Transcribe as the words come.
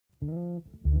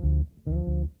Welcome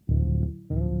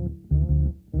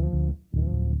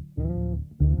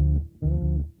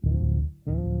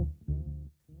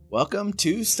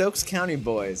to Stokes County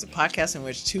Boys, a podcast in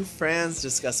which two friends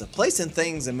discuss a place and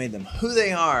things that made them who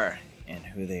they are and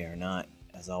who they are not.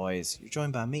 As always, you're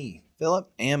joined by me,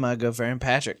 Philip, and my good friend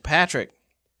Patrick. Patrick.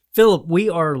 Philip, we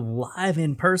are live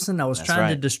in person. I was That's trying right.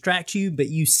 to distract you, but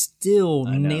you still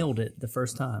nailed it the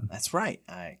first time. That's right.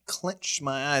 I clenched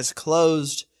my eyes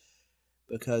closed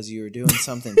because you were doing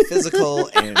something physical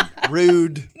and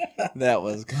rude that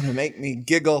was going to make me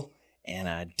giggle, and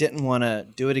I didn't want to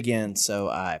do it again, so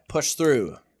I pushed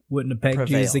through. Wouldn't have pegged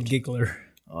you as a giggler.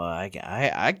 Well, I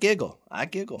giggle. I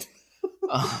giggle.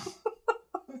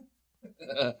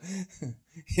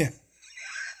 Yeah.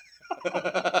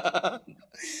 But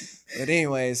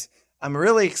anyways, I'm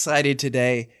really excited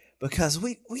today because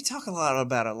we talk a lot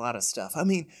about a lot of stuff. I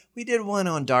mean, we did one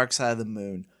on Dark Side of the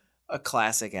Moon, a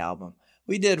classic album.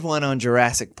 We did one on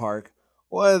Jurassic Park,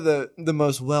 one of the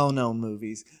most well-known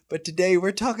movies. But today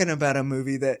we're talking about a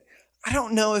movie that I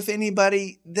don't know if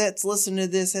anybody that's listening to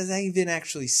this has even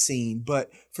actually seen,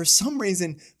 but for some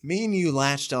reason, me and you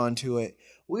latched onto it.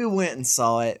 We went and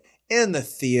saw it in the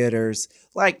theaters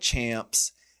like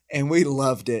champs, and we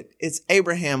loved it. It's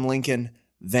Abraham Lincoln,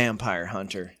 Vampire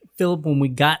Hunter. Philip, when we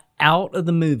got out of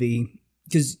the movie,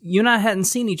 because you and I hadn't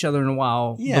seen each other in a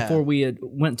while before we had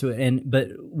went to it, but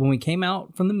when we came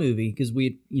out from the movie, because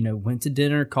we went to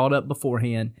dinner, caught up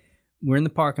beforehand, we're in the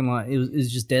parking lot. It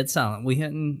was just dead silent. We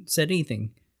hadn't said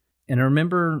anything, and I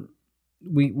remember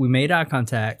we made eye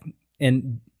contact,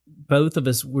 and both of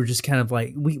us were just kind of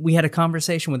like we had a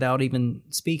conversation without even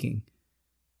speaking.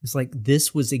 It's like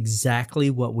this was exactly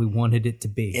what we wanted it to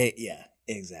be. Yeah,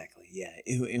 exactly. Yeah,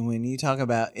 and when you talk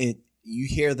about it, you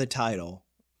hear the title,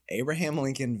 Abraham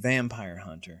Lincoln Vampire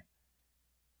Hunter.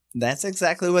 That's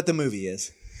exactly what the movie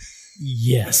is.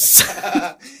 Yes.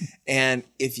 And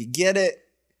if you get it,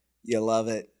 you love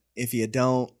it. If you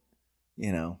don't,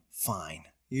 fine.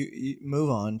 You move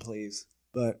on, please.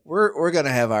 But we're gonna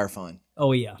have our fun.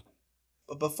 Oh yeah.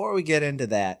 But before we get into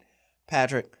that,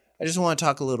 Patrick, I just want to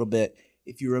talk a little bit.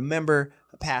 If you remember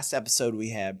a past episode we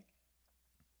had,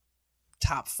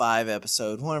 top 5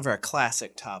 episode, one of our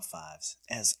classic top 5s,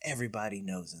 as everybody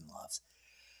knows and loves,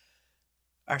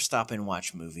 our stop and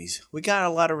watch movies. We got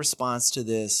a lot of response to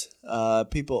this.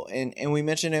 People, and we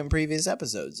mentioned it in previous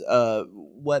episodes,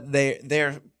 what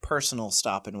their personal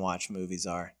stop and watch movies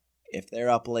are. If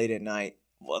they're up late at night,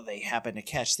 well, they happen to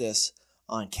catch this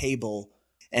on cable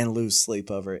and lose sleep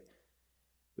over it.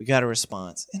 We got a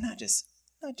response, and not just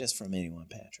from anyone,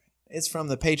 Patrick. It's from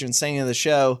the patron saint of the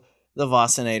show, the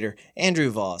Vossinator, Andrew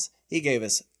Voss. He gave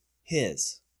us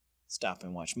his stop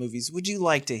and watch movies. Would you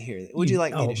like to hear it? Would you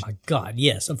like me to? Oh my God,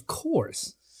 yes, of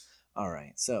course. All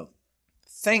right. So,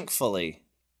 thankfully,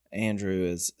 Andrew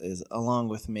is along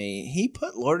with me. He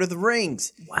put Lord of the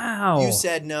Rings. Wow. You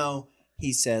said no.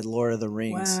 He said Lord of the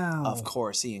Rings. Wow. Of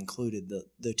course, he included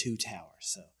the 2 towers.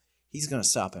 So, he's going to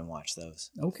stop and watch those.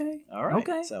 Okay. All right.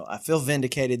 Okay. So I feel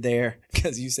vindicated there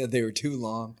because you said they were too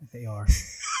long. They are.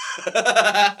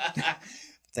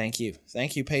 Thank you.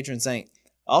 Thank you, patron saint.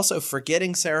 Also,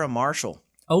 Forgetting Sarah Marshall.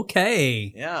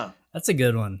 Okay. Yeah. That's a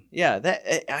good one. Yeah.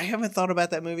 I haven't thought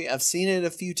about that movie. I've seen it a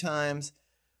few times.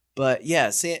 But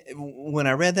yeah, when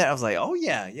I read that, I was like, oh,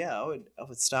 yeah, I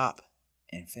would stop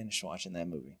and finish watching that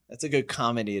movie. That's a good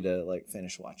comedy to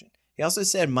finish watching. He also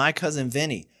said My Cousin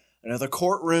Vinny. Another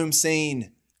courtroom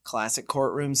scene, classic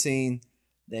courtroom scene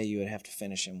that you would have to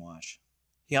finish and watch.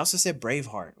 He also said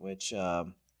Braveheart, which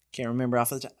can't remember off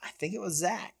the top. I think it was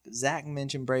Zach. Zach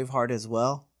mentioned Braveheart as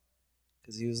well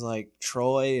because he was like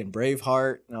Troy and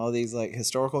Braveheart and all these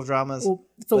historical dramas.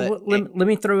 Well, let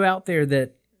me throw out there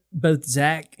that both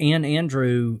Zach and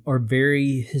Andrew are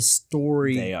very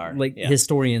They are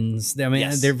historians. I mean,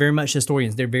 Yes. They're very much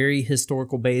historians. They're very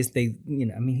historical based. They,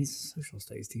 he's a social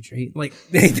studies teacher.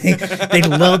 They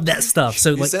love that stuff.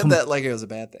 So You said that like it was a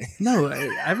bad thing. No,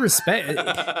 I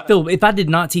respect Phil. If I did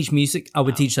not teach music, I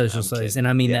would teach social studies, kidding. and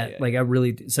I mean Yeah, that. I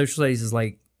really social studies is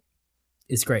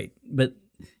it's great, but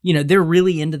they're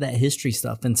really into that history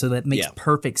stuff, and so that makes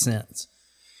perfect sense.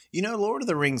 Lord of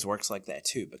the Rings works like that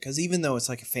too, because even though it's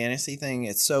like a fantasy thing,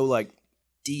 it's so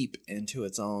deep into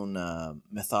its own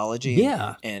mythology.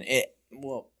 Yeah. And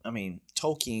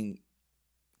Tolkien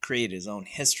created his own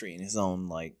history and his own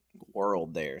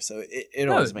world there. So it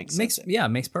always makes sense. It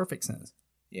makes perfect sense.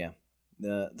 Yeah.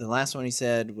 The last one he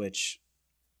said, which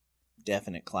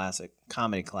definite classic,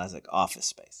 comedy classic, Office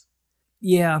Space.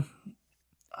 Yeah.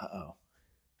 Uh-oh.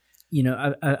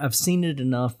 I've seen it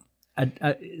enough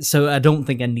So I don't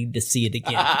think I need to see it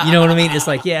again. You know what I mean? It's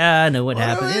like, yeah, I know what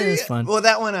happened. It's fun. Well,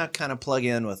 that one I kind of plug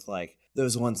in with like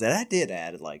those ones that I did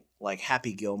add, like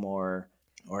Happy Gilmore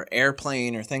or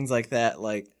Airplane or things like that.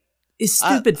 Like it's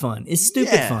stupid fun. It's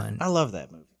stupid fun. I love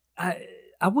that movie.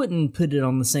 I wouldn't put it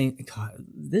on the same. God,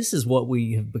 this is what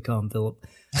we have become, Philip.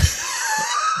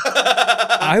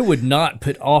 I would not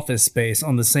put Office Space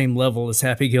on the same level as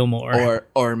Happy Gilmore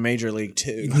or Major League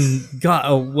 2.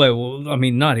 God, well, I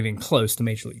mean, not even close to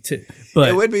Major League 2. But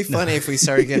it would be funny if we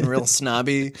started getting real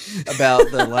snobby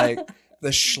about the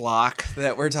schlock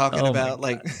that we're talking about.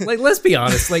 Like, let's be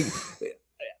honest. Like,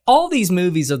 all these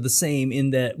movies are the same in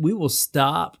that we will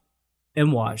stop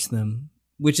and watch them,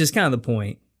 which is kind of the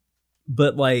point.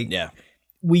 But like, yeah.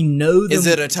 We know them. Is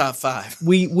it a top 5?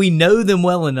 We know them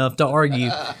well enough to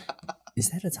argue. Is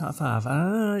that a top 5?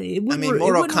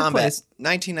 Mortal Kombat.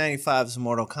 1995's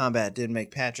Mortal Kombat did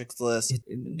make Patrick's list.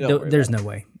 There's no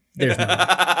way. There's no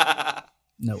way.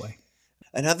 No way.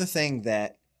 Another thing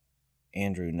that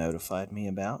Andrew notified me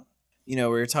about, we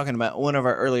were talking about one of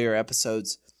our earlier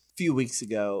episodes a few weeks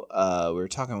ago. We were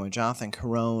talking with Jonathan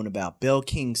Carone about Bill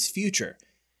King's future.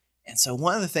 And so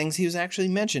one of the things he was actually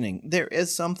mentioning, there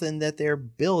is something that they're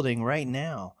building right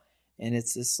now. And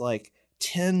it's this like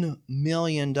 $10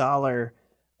 million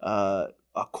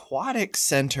aquatic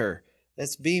center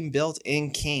that's being built in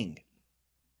King.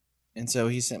 And so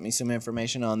he sent me some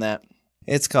information on that.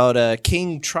 It's called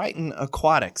King Triton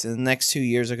Aquatics. And the next 2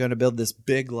 years they're going to build this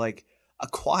big like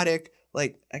aquatic,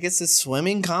 like I guess this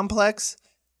swimming complex.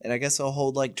 And I guess they'll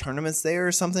hold like tournaments there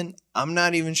or something. I'm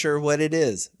not even sure what it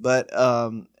is, but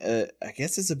I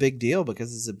guess it's a big deal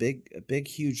because it's a big,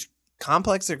 huge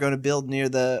complex they're going to build near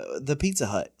the Pizza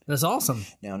Hut. That's awesome.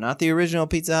 Now, not the original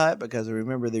Pizza Hut, because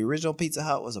remember the original Pizza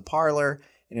Hut was a parlor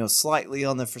and it was slightly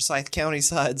on the Forsyth County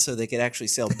side, so they could actually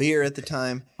sell beer at the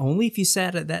time. Only if you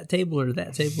sat at that table or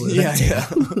that table. Or yeah.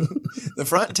 The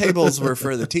front tables were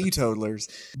for the teetotalers,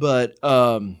 but.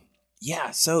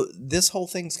 Yeah, so this whole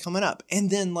thing's coming up.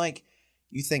 And then, like,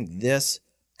 you think this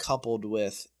coupled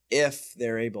with if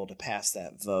they're able to pass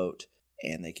that vote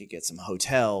and they could get some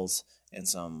hotels and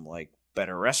some, like,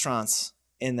 better restaurants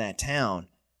in that town,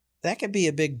 that could be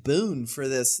a big boon for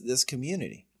this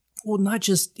community. Well, not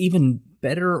just even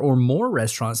better or more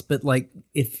restaurants, but, like,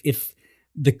 if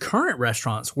the current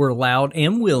restaurants were allowed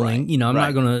and willing, right, I'm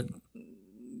not going to...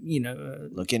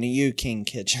 looking at you, King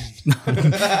Kitchen.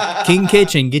 King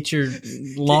Kitchen, get your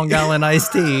Long Island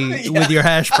iced tea with your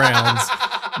hash browns.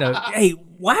 No, hey,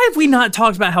 why have we not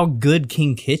talked about how good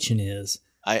King Kitchen is?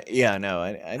 I need to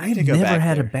go back I've never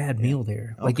had a bad meal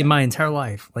there, like in my entire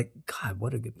life. Like, God,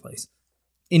 what a good place.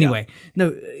 Anyway,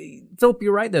 no, Philip,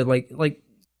 you're right though. Like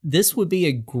this would be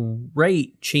a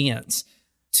great chance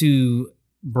to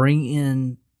bring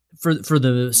in for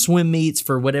the swim meets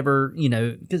for whatever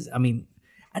because I mean.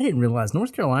 I didn't realize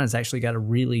North Carolina's actually got a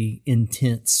really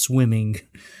intense swimming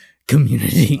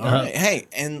community. All right. Hey,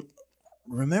 and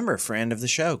remember, friend of the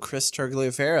show, Chris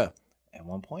Turgliafera, at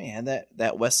one point had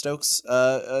that West Oaks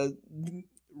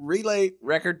relay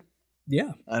record.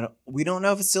 Yeah. We don't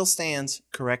know if it still stands.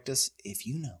 Correct us if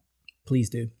you know. Please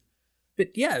do.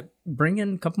 But yeah, bring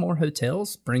in a couple more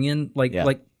hotels. Bring in like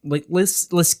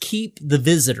let's keep the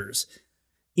visitors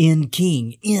in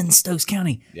King, in Stokes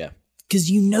County. Yeah.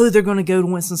 Because they're going to go to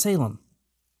Winston-Salem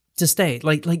to stay.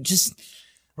 Like just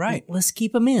right. Let's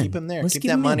keep them in. Keep them there. Keep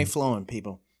that money flowing,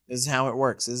 people. This is how it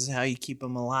works. This is how you keep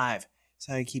them alive. This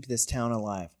is how you keep this town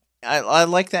alive. I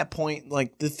like that point.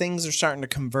 Like the things are starting to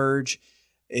converge.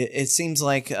 It seems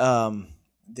like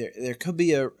there could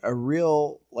be a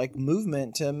real like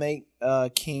movement to make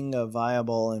King a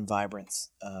viable and vibrant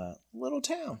little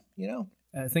town.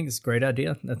 I think it's a great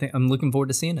idea. I think I'm looking forward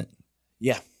to seeing it.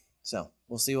 Yeah. So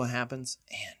we'll see what happens.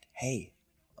 And hey,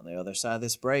 on the other side of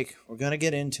this break, we're going to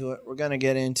get into it. We're going to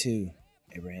get into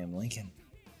Abraham Lincoln.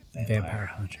 Vampire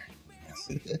Hunter. Yes.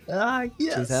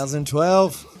 Yes.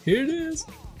 2012. Here it is.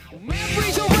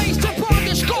 Memories erased upon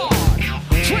the scar.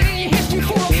 Training history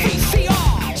for a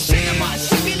VCR. Cinema,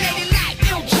 simulated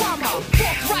life, ill drama.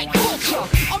 Forthright culture,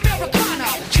 Americana.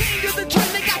 Chained to the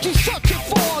trend they got you searching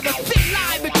for. The thin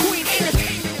line between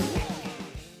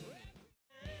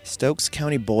Stokes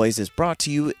County Boys is brought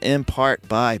to you in part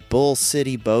by Bull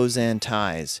City Bows and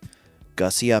Ties.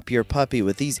 Gussy up your puppy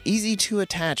with these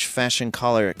easy-to-attach fashion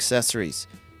collar accessories.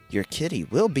 Your kitty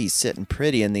will be sitting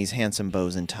pretty in these handsome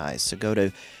bows and ties, so go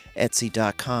to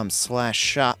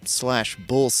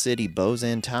etsy.com/shop/Bull City Bows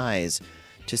and Ties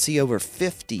to see over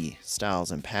 50 styles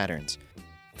and patterns.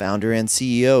 Founder and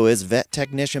CEO is vet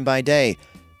technician by day,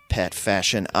 pet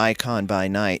fashion icon by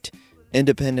night,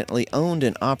 Independently owned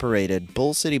and operated,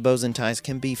 Bull City Bows and Ties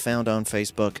can be found on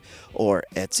Facebook or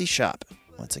Etsy shop.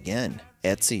 Once again,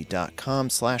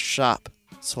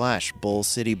 etsy.com/shop/Bull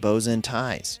City Bows and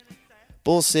Ties.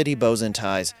 Bull City Bows and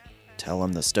Ties. Tell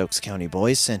them the Stokes County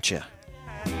boys sent you.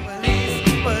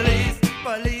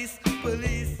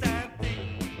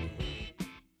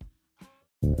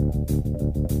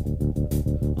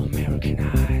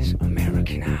 Americanize,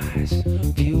 Americanize.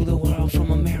 View the world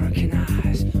from American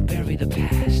eyes. Bury the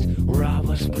past, rob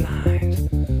us blind,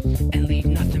 and leave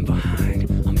nothing behind.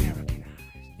 Americanize.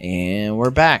 And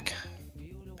we're back.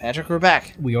 Patrick, we're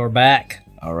back. We are back.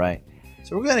 All right.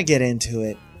 So we're going to get into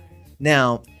it.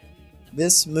 Now,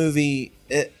 this movie,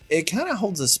 it kind of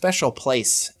holds a special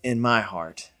place in my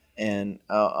heart. And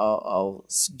I'll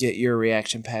get your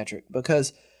reaction, Patrick,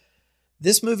 because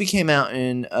this movie came out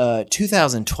in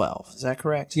 2012. Is that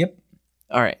correct? Yep.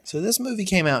 All right. So this movie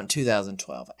came out in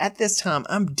 2012. At this time,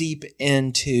 I'm deep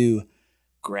into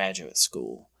graduate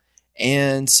school.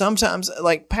 And sometimes,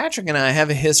 like, Patrick and I have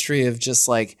a history of just,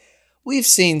 like, we've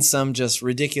seen some just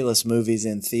ridiculous movies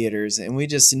in theaters, and we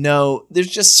just know there's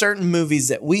just certain movies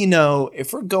that we know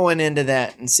if we're going into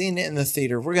that and seeing it in the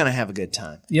theater, we're going to have a good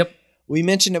time. Yep. We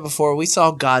mentioned it before. We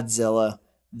saw Godzilla,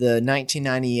 the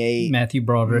 1998 Matthew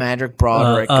Broderick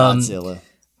Godzilla.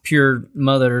 Pure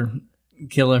mother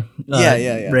killer.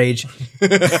 Yeah. Rage.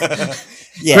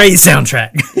 Yeah. Great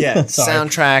soundtrack. Yeah,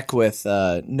 soundtrack with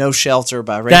No Shelter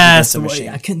by Rage Against the Machine.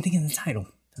 I couldn't think of the title.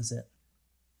 That's it.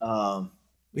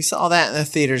 We saw that in the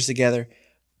theaters together.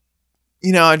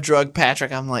 You know, I drug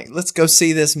Patrick. I'm like, let's go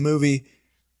see this movie.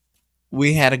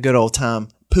 We had a good old time.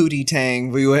 Pootie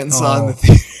Tang. We went and saw in the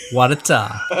theater. What a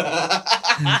time.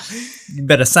 You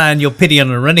better sign your pity on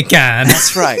the running kind.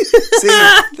 That's right. See,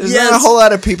 there's not a whole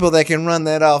lot of people that can run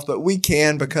that off, but we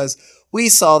can because we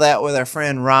saw that with our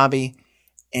friend Robbie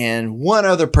and one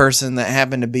other person that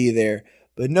happened to be there,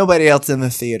 but nobody else in the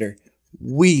theater.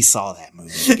 We saw that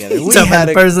movie together. We had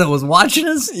the person that was watching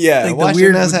us? Yeah. Like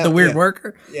watching the weird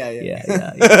worker? Yeah.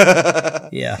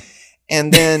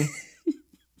 And then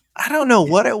I don't know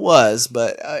what it was,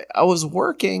 but I was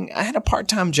working. I had a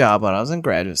part-time job when I was in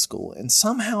graduate school, and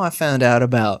somehow I found out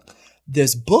about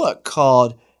this book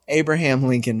called Abraham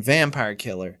Lincoln Vampire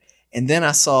Killer. And then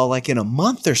I saw, like, in a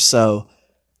month or so,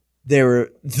 the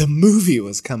movie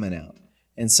was coming out.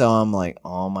 And so I'm like,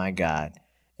 oh my God.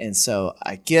 And so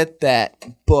I get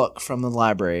that book from the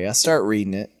library. I start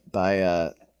reading it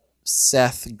by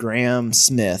Seth Graham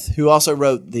Smith, who also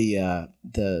wrote the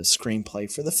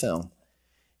screenplay for the film.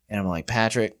 And I'm like,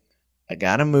 Patrick, I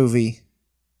got a movie.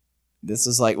 This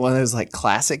is like one of those like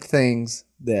classic things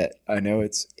that I know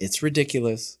it's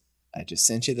ridiculous. I just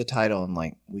sent you the title and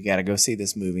like, we got to go see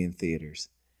this movie in theaters.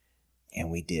 And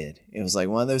we did. It was like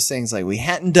one of those things like we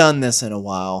hadn't done this in a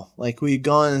while. Like we'd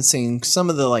gone and seen some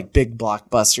of the like big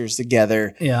blockbusters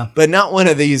together. Yeah. But not one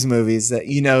of these movies that,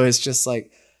 you know, is just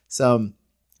like some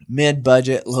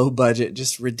mid-budget, low-budget,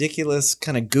 just ridiculous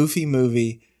kind of goofy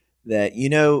movie that you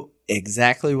know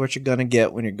exactly what you're going to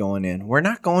get when you're going in. We're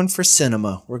not going for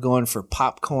cinema. We're going for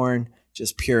popcorn,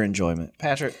 just pure enjoyment.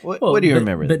 Patrick, what do you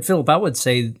remember? But Philip, I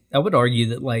would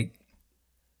argue that like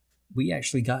we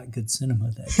actually got good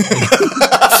cinema that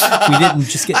day. We didn't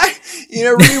just get...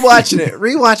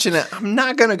 rewatching it, I'm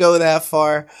not going to go that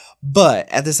far, but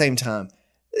at the same time,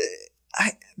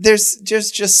 there's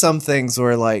just some things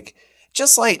where like,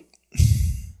 just like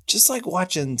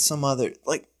watching some other,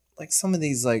 like some of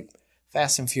these like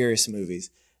Fast and Furious movies,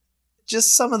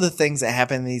 just some of the things that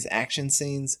happen in these action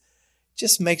scenes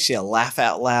just makes you laugh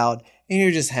out loud and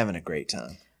you're just having a great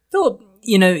time. Philip,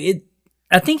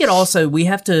 I think it also, we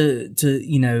have to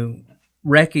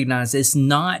recognize it's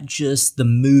not just the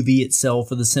movie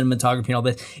itself or the cinematography and all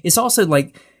that. It's also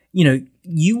like,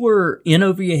 you were in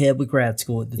over your head with grad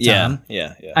school at the time.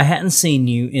 Yeah. I hadn't seen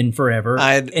you in forever.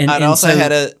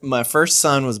 My first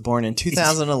son was born in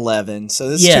 2011. So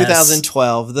this is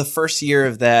 2012. The first year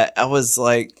of that, I was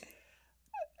like,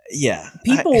 yeah.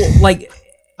 I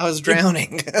was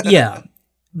drowning. Yeah.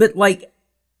 But like,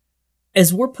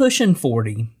 as we're pushing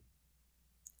 40,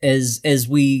 as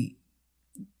we,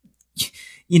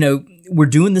 we're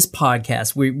doing this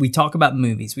podcast. We talk about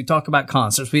movies. We talk about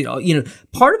concerts.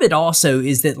 Part of it also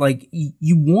is that like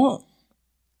you want,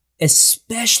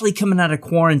 especially coming out of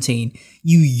quarantine,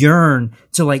 you yearn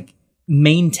to like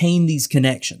maintain these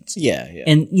connections. Yeah.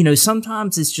 And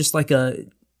sometimes it's just like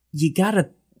we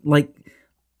gotta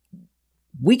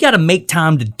make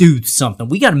time to do something.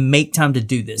 We gotta make time to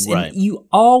do this. Right. And you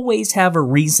always have a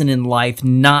reason in life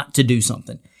not to do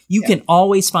something. You can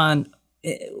always find.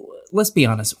 Let's be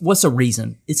honest. What's a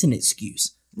reason? It's an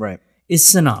excuse. Right. It's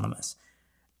synonymous.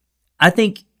 I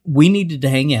think we needed to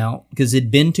hang out because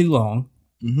it'd been too long.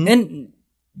 Mm-hmm. And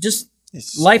just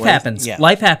life happens. Yeah.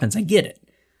 Life happens. I get it.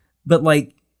 But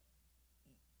like,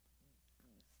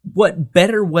 what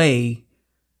better way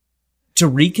to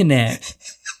reconnect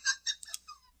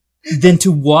than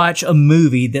to watch a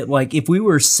movie that, like, if we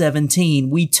were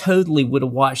 17, we totally would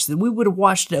have watched it. We would have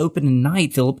watched it opening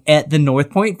night, Philip, at the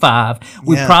North Point 5.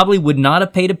 We probably would not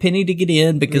have paid a penny to get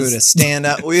in because we would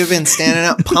have been standing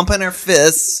up, pumping our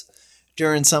fists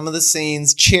during some of the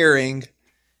scenes, cheering,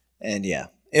 and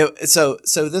so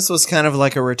this was kind of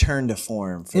like a return to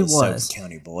form for the Soap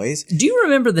County boys. Do you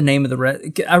remember the name of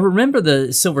the I remember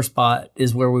the Silver Spot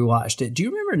is where we watched it. Do you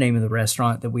remember the name of the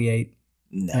restaurant that we ate?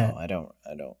 No, I don't.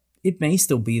 It may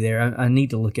still be there. I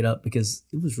need to look it up because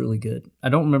it was really good. I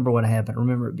don't remember what happened. I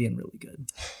remember it being really good.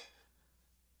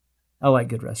 I like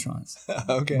good restaurants.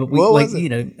 Okay. But what was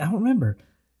it? I don't remember.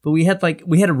 But we had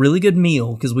a really good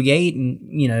meal because we ate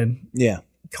and,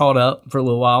 caught up for a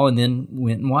little while and then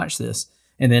went and watched this.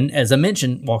 And then, as I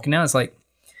mentioned, walking out, it's like,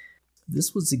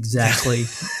 this was exactly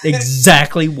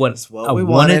what I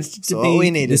wanted it to be. What we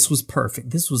needed. This was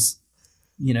perfect. This was,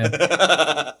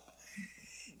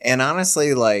 And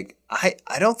honestly, like, I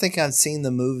don't think I've seen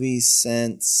the movie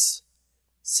since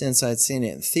I'd seen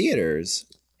it in theaters.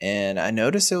 And I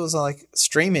noticed it was like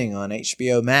streaming on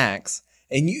HBO Max.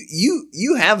 And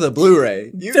you have the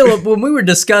Blu-ray. Philip, when we were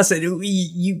discussing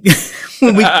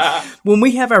when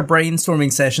we have our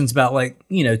brainstorming sessions about, like,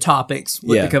 topics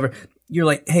to cover, you're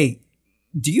like, hey,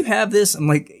 do you have this? I'm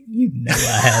like, I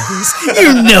have this.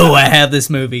 I have this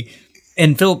movie.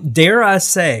 And Philip, dare I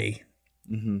say,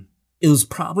 it was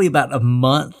probably about a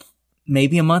month,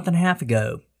 maybe a month and a half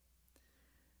ago.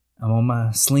 I'm on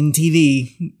my Sling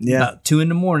TV about 2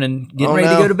 a.m, getting ready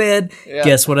to go to bed. Yeah.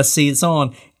 Guess what I see it's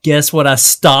on? Guess what I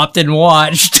stopped and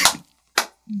watched?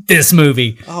 This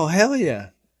movie. Oh, hell yeah.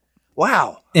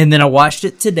 Wow. And then I watched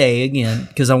it today again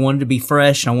because I wanted to be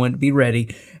fresh and I wanted to be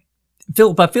ready.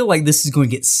 Philip, I feel like this is going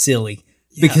to get silly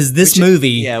because this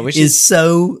movie is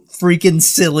so freaking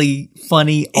silly,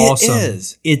 funny, awesome. It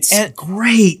is. It's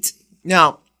great.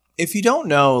 Now, if you don't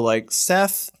know, like,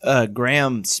 Seth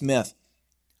Graham Smith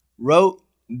wrote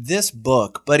this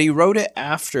book, but he wrote it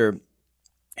after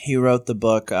he wrote the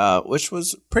book, which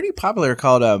was pretty popular,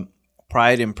 called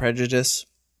Pride and Prejudice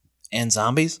and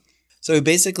Zombies. So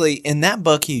in that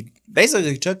book, he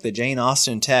basically took the Jane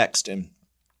Austen text, and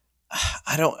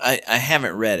I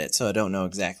haven't read it, so I don't know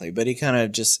exactly, but he kind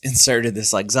of just inserted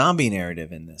this, like, zombie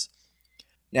narrative in this.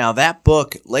 Now, that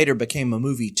book later became a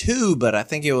movie too, but I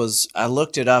think I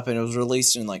looked it up and it was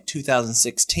released in like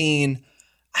 2016.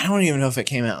 I don't even know if it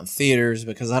came out in theaters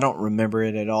because I don't remember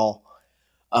it at all.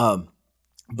 But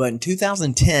in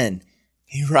 2010,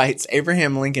 he writes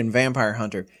Abraham Lincoln Vampire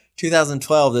Hunter.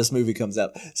 2012, this movie comes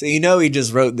out. So he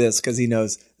just wrote this because he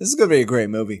knows this is going to be a great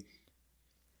movie.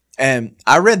 And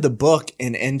I read the book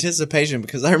in anticipation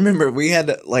because I remember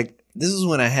this is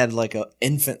when I had like an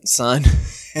infant son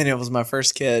and it was my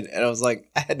first kid. And I was like,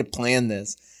 I had to plan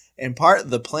this. And part of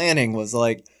the planning was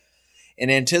like, in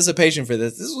anticipation for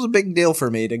this was a big deal for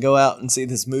me to go out and see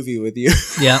this movie with you.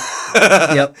 Yeah.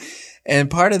 Yep. And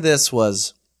part of this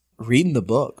was reading the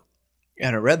book.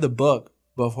 And I read the book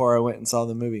before I went and saw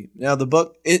the movie. Now the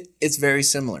book, it's very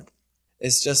similar.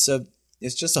 It's just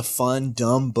a fun,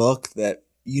 dumb book that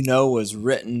was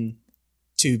written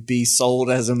to be sold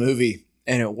as a movie.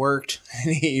 And it worked.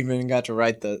 And he even got to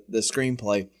write the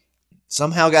screenplay.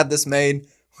 Somehow got this made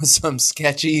with some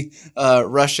sketchy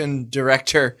Russian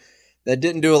director that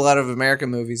didn't do a lot of American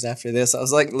movies after this. I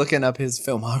was like looking up his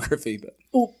filmography.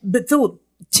 But Philip,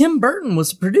 Tim Burton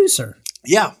was a producer.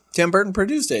 Yeah, Tim Burton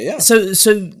produced it, yeah. So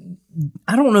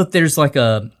I don't know if there's like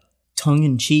a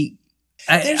tongue-in-cheek.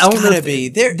 There's gotta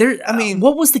be.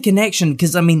 What was the connection?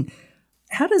 Because,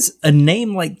 how does a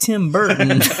name like Tim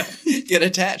Burton get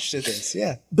attached to this?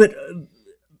 Yeah. But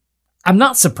I'm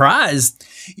not surprised.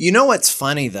 You know what's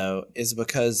funny though is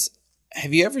because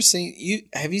have you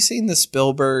seen the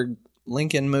Spielberg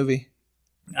Lincoln movie?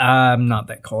 I'm not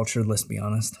that cultured, let's be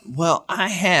honest. Well, I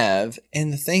have,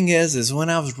 and the thing is when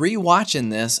I was rewatching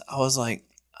this, I was like,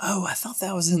 oh, I thought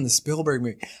that was in the Spielberg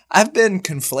movie. I've been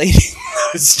conflating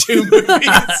those two movies.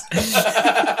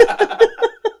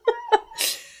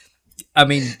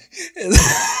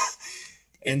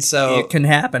 And so it can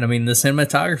happen. The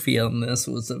cinematography on this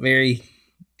was a very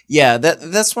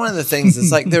that's one of the things.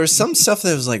 It's like there was some stuff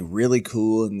that was like really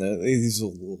cool, and these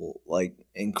like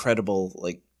incredible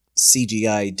like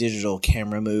CGI digital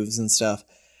camera moves and stuff.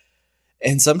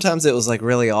 And sometimes it was like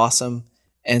really awesome,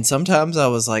 and sometimes I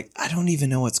was like, I don't even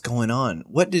know what's going on.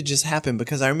 What did just happen?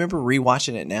 Because I remember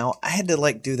rewatching it now. I had to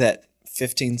like do that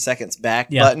 15 seconds back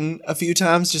button a few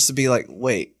times just to be like,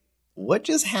 wait, what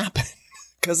just happened?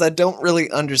 Because I don't really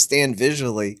understand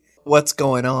visually what's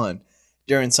going on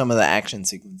during some of the action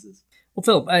sequences. Well,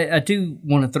 Philip, I do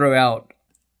want to throw out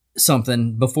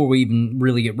something before we even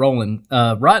really get rolling.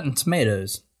 Rotten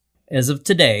Tomatoes, as of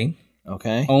today,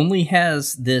 only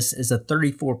has this as a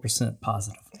 34%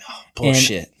 positive. Oh,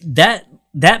 bullshit. And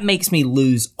that makes me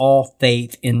lose all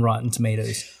faith in Rotten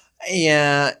Tomatoes.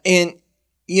 Yeah, and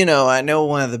you know, I know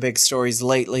one of the big stories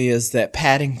lately is that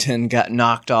Paddington got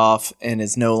knocked off and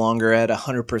is no longer at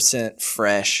 100%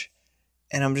 fresh.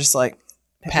 And I'm just like,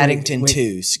 Paddington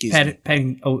 2, excuse me.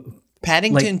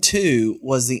 Paddington 2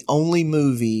 was the only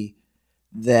movie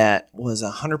that was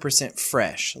 100%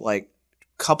 fresh. Like,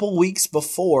 a couple weeks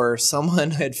before,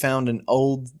 someone had found an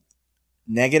old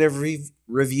negative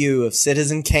review of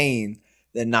Citizen Kane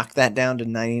that knocked that down to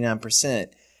 99%.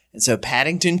 And so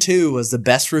Paddington 2 was the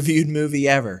best reviewed movie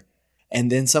ever.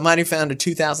 And then somebody found a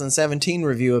 2017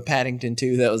 review of Paddington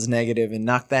 2 that was negative and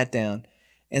knocked that down.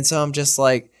 And so I'm just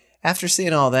like, after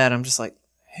seeing all that, I'm just like,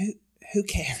 who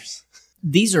cares?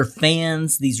 These are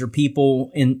fans. These are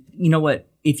people. And you know what?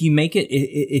 If you make it,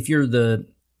 if you're the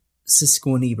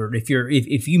Siskel and Ebert,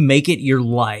 if you make it your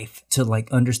life to like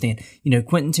understand, you know,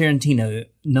 Quentin Tarantino,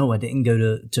 no, I didn't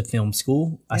go to film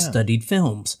school. I studied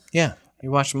films. Yeah.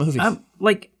 You watch movies.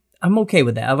 I'm okay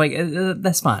with that. I like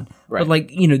that's fine. Right. But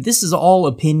like, you know, this is all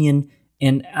opinion,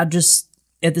 and I just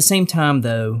at the same time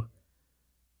though,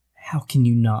 how can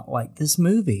you not like this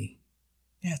movie?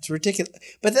 Yeah, it's ridiculous.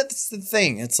 But that's the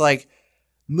thing. It's like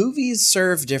movies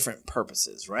serve different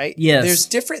purposes, right? Yes. There's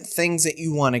different things that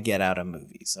you want to get out of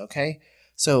movies, okay?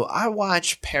 So I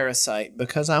watch Parasite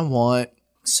because I want...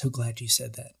 So glad you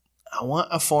said that. I want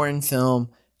a foreign film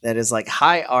that is like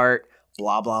high art,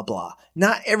 blah, blah, blah.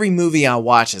 Not every movie I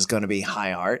watch is going to be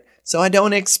high art, so I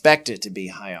don't expect it to be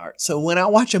high art. So when I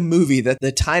watch a movie that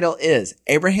the title is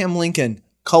Abraham Lincoln,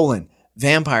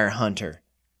 Vampire Hunter,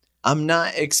 I'm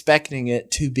not expecting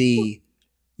it to be,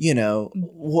 you know,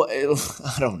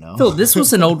 I don't know. Phil, this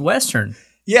was an old Western.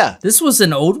 Yeah. This was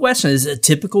an old Western. It's a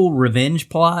typical revenge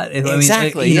plot.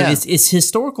 Exactly, I mean, you know, yeah. It's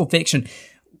historical fiction.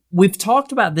 We've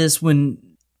talked about this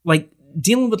when, like,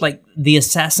 dealing with, like, the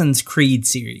Assassin's Creed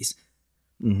series.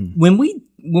 Mm-hmm.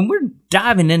 When we're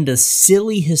diving into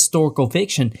silly historical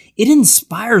fiction, it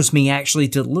inspires me actually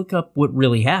to look up what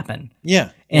really happened.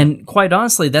 Yeah. And quite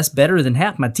honestly, that's better than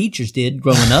half my teachers did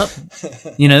growing up.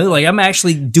 You know, like I'm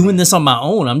actually doing this on my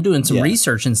own. I'm doing some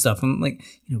research and stuff. I'm like,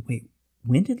 you know, wait,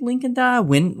 when did Lincoln die?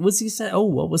 When was he said? Oh,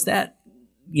 what was that?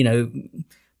 You know,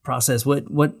 process.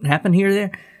 What happened here,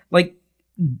 there? Like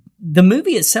the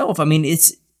movie itself. I mean,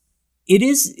 it's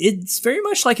very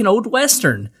much like an old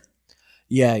Western.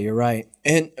 Yeah, you're right.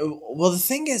 And well, the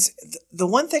thing is, the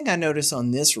one thing I noticed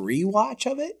on this rewatch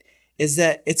of it is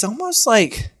that it's almost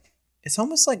like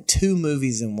two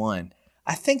movies in one.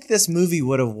 I think this movie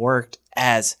would have worked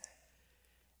as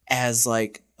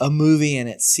like a movie and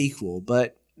its sequel,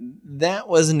 but that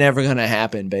was never going to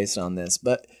happen based on this.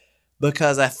 But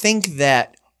because I think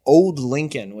that old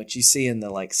Lincoln, which you see in the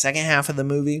like second half of the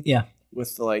movie,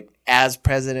 with like as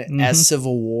president, as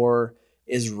Civil War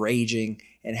is raging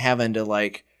and having to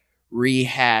like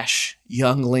rehash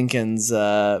young Lincoln's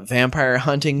vampire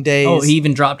hunting days. Oh, he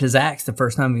even dropped his axe the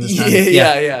first time he was done.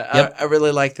 Yeah. Yep. I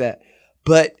really like that.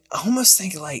 But I almost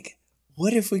think like,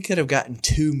 what if we could have gotten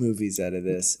two movies out of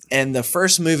this? And the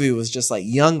first movie was just like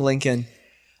young Lincoln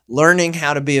learning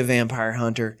how to be a vampire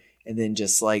hunter and then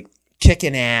just like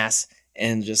kicking ass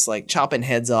and just like chopping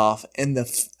heads off. And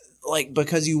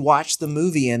because you watch the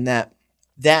movie and that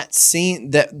scene,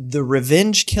 that the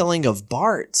revenge killing of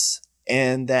Bart's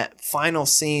and that final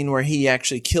scene where he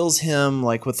actually kills him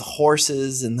like with the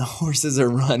horses and the horses are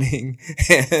running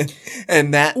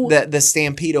and the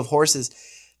stampede of horses,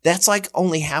 that's like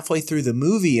only halfway through the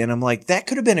movie. And I'm like, that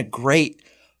could have been a great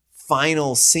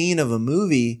final scene of a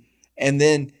movie. And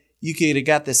then you could have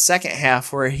got the second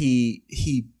half where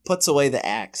he puts away the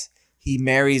axe. He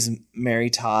marries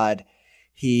Mary Todd.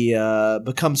 He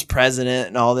becomes president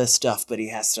and all this stuff, but he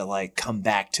has to like come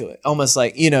back to it. Almost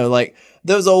like, you know, like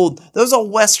those old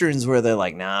Westerns where they're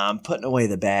like, nah, I'm putting away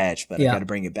the badge, but I got to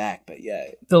bring it back. But yeah.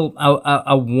 Phil,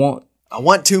 I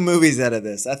want two movies out of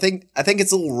this. I think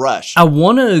it's a little rushed. I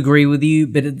want to agree with you,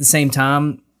 but at the same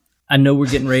time, I know we're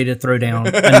getting ready to throw down.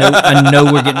 I know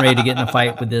we're getting ready to get in a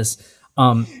fight with this.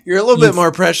 You're a little bit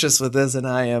more precious with this than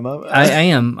I am. I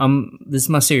am. This is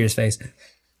my serious face.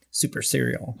 Super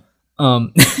serial.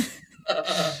 I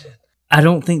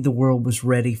don't think the world was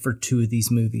ready for two of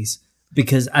these movies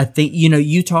because I think, you know,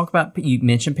 you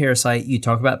mentioned Parasite, you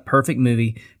talk about perfect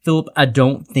movie. Philip, I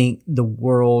don't think the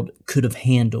world could have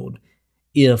handled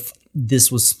if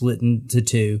this was split into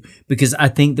two, because I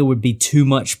think there would be too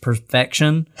much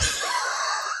perfection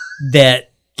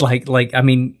that I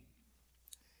mean,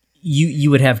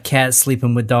 you would have cats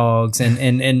sleeping with dogs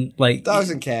and like dogs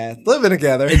and cats living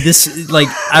together. This, like,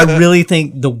 I really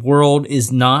think the world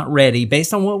is not ready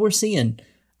based on what we're seeing.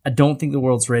 I don't think the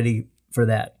world's ready for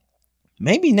that.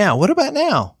 Maybe now. What about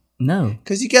now? No,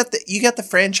 because you got the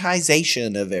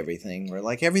franchisation of everything, where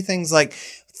like everything's like.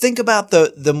 Think about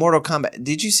the Mortal Kombat.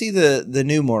 Did you see the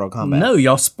new Mortal Kombat? No,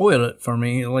 y'all spoiled it for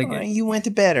me. Like you went to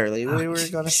bed early. We were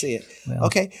going to see it. Well.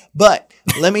 Okay, but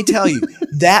let me tell you,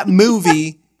 that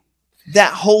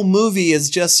whole movie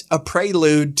is just a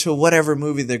prelude to whatever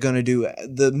movie they're going to do.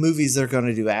 The movies they're going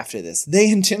to do after this. They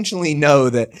intentionally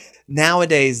know that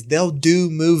nowadays they'll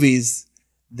do movies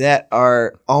that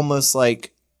are almost like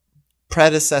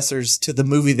predecessors to the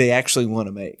movie they actually want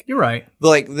to make. You're right.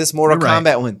 Like this Mortal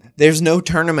Kombat one. There's no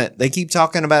tournament. They keep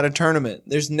talking about a tournament.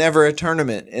 There's never a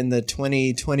tournament in the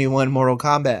 2021 Mortal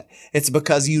Kombat. It's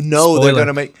because Spoiler.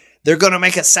 they're gonna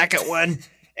make a second one,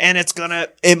 and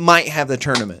it might have the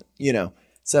tournament.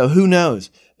 So who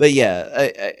knows? But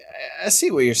yeah, I see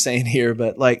what you're saying here.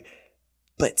 But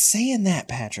saying that,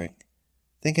 Patrick,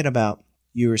 thinking about.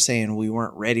 You were saying we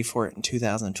weren't ready for it in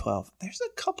 2012. There's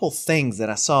a couple things that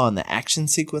I saw in the action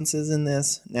sequences in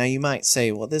this. Now, you might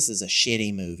say, well, this is a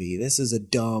shitty movie. This is a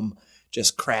dumb,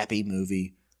 just crappy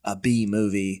movie, a B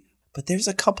movie. But there's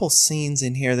a couple scenes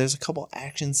in here. There's a couple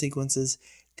action sequences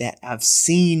that I've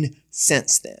seen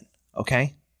since then.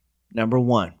 Okay? Number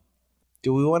one.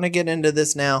 Do we want to get into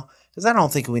this now? Because I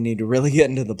don't think we need to really get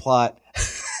into the plot.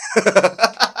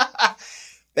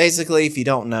 Basically, if you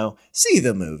don't know, see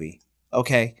the movie.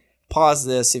 Okay, pause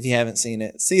this if you haven't seen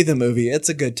it. See the movie. It's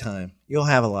a good time. You'll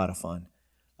have a lot of fun.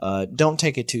 Don't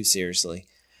take it too seriously.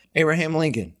 Abraham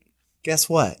Lincoln, guess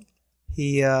what?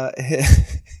 He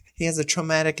has a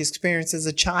traumatic experience as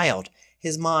a child.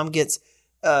 His mom gets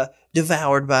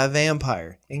devoured by a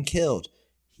vampire and killed.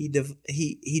 He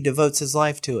devotes his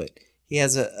life to it. He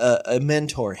has a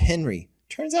mentor, Henry.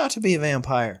 Turns out to be a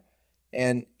vampire.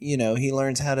 And, he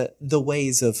learns the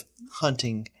ways of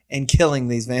hunting and killing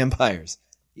these vampires,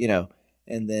 and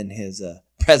then his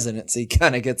presidency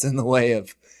kind of gets in the way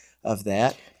of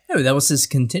that. No, that was his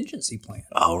contingency plan.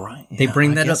 Oh, right. Yeah, they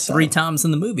bring that up 3 times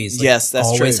in the movies. Like, yes, that's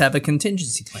always true. Always have a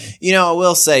contingency plan. I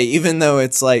will say, even though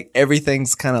it's like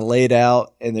everything's kind of laid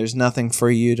out and there's nothing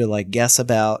for you to like guess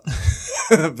about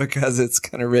because it's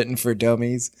kind of written for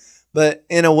dummies, but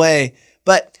in a way,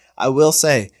 but I will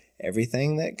say,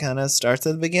 everything that kind of starts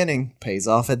at the beginning pays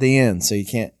off at the end, so you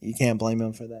can't blame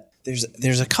him for that.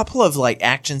 There's a couple of like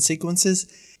action sequences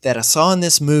that I saw in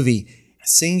this movie.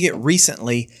 Seeing it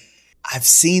recently, I've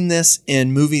seen this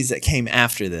in movies that came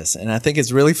after this, and I think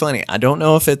it's really funny. I don't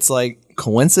know if it's like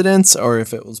coincidence or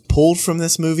if it was pulled from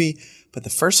this movie, but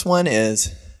the first one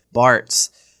is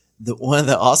Bart's. One of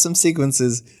the awesome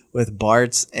sequences with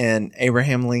Bart's and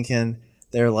Abraham Lincoln.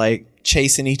 They're like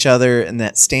chasing each other in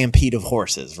that stampede of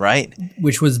horses, right?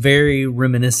 Which was very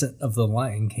reminiscent of The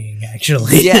Lion King,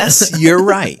 actually. Yes, you're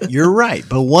right. You're right.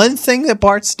 But one thing that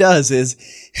Bart's does is,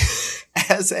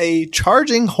 as a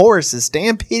charging horse is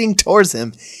stampeding towards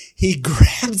him, he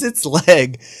grabs its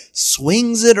leg,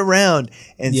 swings it around,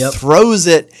 and throws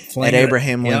it at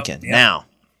Abraham Lincoln. Yep. Now,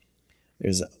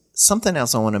 there's something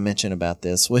else I want to mention about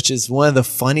this, which is one of the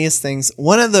funniest things.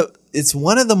 It's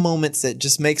one of the moments that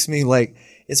just makes me like,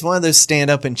 it's one of those stand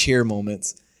up and cheer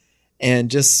moments.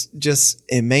 And just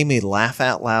it made me laugh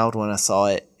out loud when I saw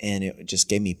it, and it just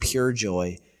gave me pure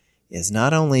joy. Is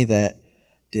not only that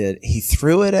he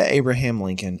threw it at Abraham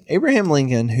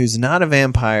Lincoln, who's not a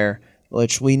vampire,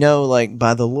 which we know like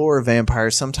by the lore of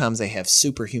vampires, sometimes they have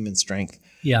superhuman strength.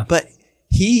 Yeah. But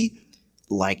he,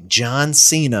 like John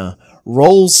Cena,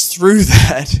 rolls through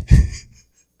that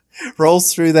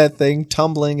thing,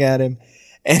 tumbling at him,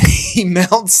 and he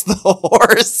mounts the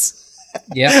horse.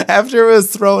 Yeah. After it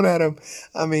was thrown at him.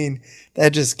 I mean, that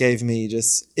just gave me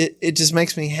it just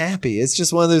makes me happy. It's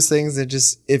just one of those things that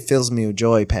it fills me with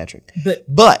joy, Patrick.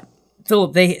 But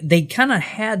Philip, they kind of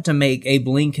had to make Abe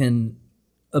Lincoln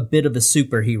a bit of a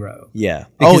superhero. Yeah.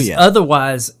 Because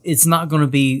otherwise it's not going to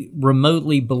be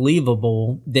remotely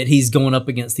believable that he's going up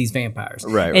against these vampires.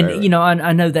 Right. And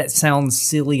I know that sounds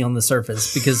silly on the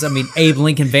surface because I mean Abe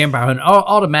Lincoln vampire, and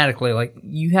automatically like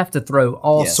you have to throw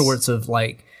all sorts of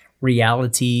like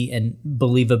reality and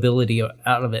believability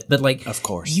out of it. But like, of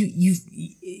course,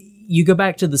 you go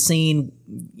back to the scene,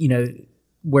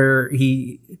 where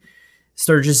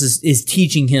Sturgis is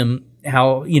teaching him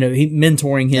how, he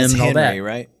mentoring him. That's and all Henry, that.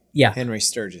 Right? Yeah. Henry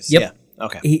Sturgis. Yep. Yeah.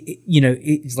 Okay.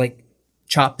 He's like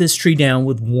chop this tree down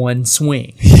with one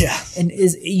swing. Yeah. And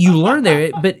you learn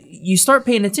there, but you start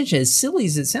paying attention. As silly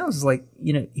as it sounds, it's like,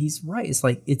 he's right. It's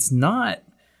like, it's not,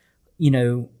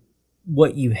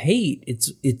 what you hate.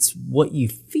 It's what you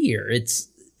fear.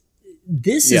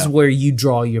 This is where you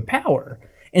draw your power.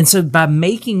 And so by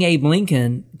making Abe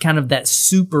Lincoln kind of that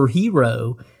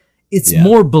superhero, it's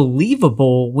more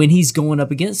believable when he's going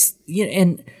up against,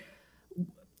 and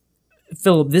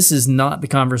Philip, this is not the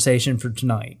conversation for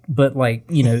tonight, but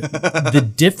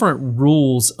the different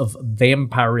rules of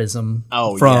vampirism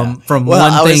from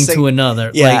one thing to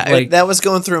another. Yeah, that was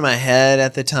going through my head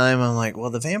at the time. I'm like, well,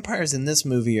 the vampires in this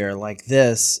movie are like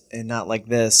this and not like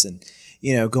this. And,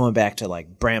 going back to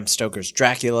like Bram Stoker's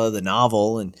Dracula, the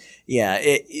novel. And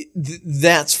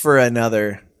that's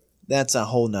a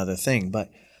whole nother thing. But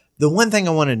the one thing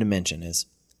I wanted to mention is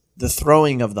the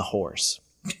throwing of the horse.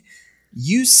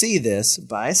 You see this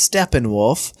by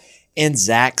Steppenwolf in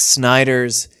Zack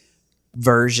Snyder's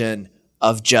version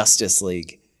of Justice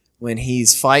League when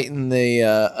he's fighting the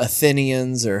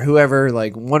Athenians or whoever,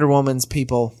 like Wonder Woman's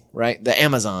people, right? The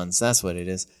Amazons, that's what it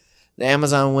is. The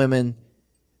Amazon women.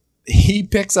 He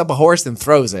picks up a horse and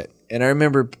throws it. And I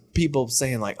remember people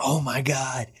saying like, oh my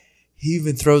God, he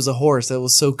even throws a horse. That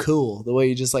was so cool. The way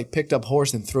he just like picked up a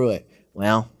horse and threw it.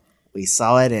 Well, we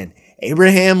saw it in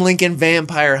Abraham Lincoln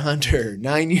Vampire Hunter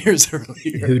 9 years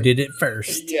earlier. Who did it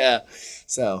first? Yeah.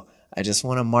 So I just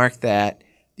want to mark that.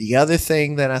 The other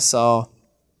thing that I saw,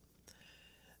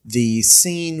 the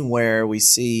scene where we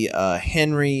see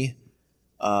Henry,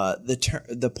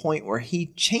 the point where he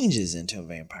changes into a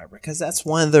vampire, because that's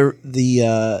one of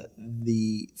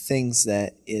the things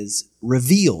that is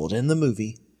revealed in the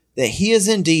movie, that he is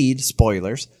indeed,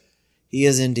 spoilers, he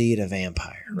is indeed a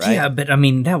vampire, right? Yeah, but I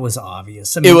mean, that was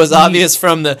obvious. It was obvious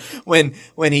from when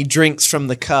he drinks from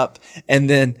the cup, and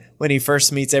then when he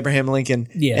first meets Abraham Lincoln,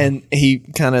 and he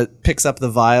kind of picks up the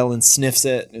vial and sniffs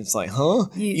it, and it's like, huh?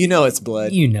 It's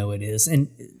blood. You know it is. And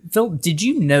Phil, did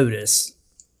you notice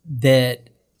that?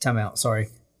 Time out. Sorry,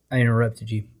 I interrupted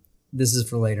you. This is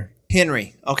for later.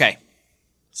 Henry. Okay.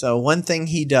 So one thing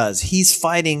he does, he's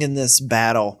fighting in this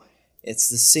battle. It's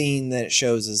the scene that it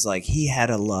shows is like he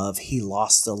had a love. He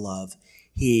lost a love.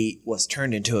 He was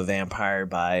turned into a vampire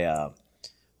by,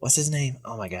 what's his name?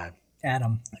 Oh, my God.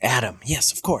 Adam.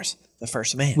 Yes, of course. The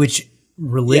first man. Which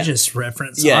religious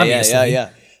reference, obviously.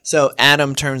 Yeah. So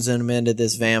Adam turns him into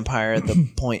this vampire at the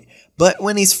point. But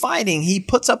when he's fighting, he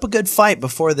puts up a good fight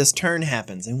before this turn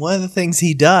happens. And one of the things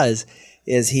he does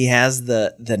is he has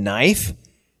the knife,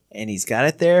 and he's got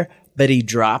it there, but he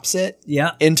drops it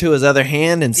into his other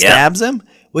hand and stabs him,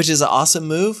 which is an awesome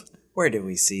move. Where did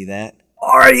we see that?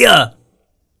 Arya!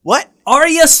 What?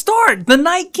 Arya Stark, the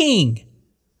Night King!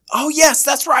 Oh, yes,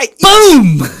 that's right.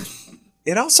 Boom!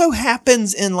 It also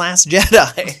happens in Last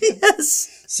Jedi.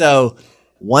 Yes. So,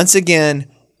 once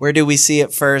again, where do we see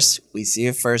it first? We see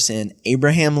it first in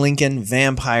Abraham Lincoln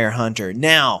Vampire Hunter.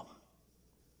 Now,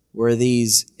 were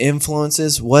these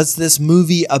influences? Was this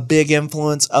movie a big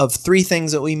influence of three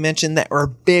things that we mentioned that were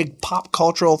big pop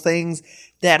cultural things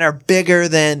that are bigger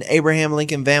than Abraham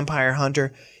Lincoln Vampire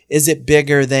Hunter? Is it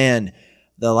bigger than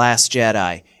The Last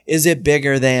Jedi? Is it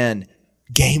bigger than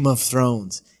Game of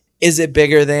Thrones? Is it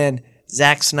bigger than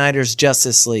Zack Snyder's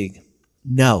Justice League?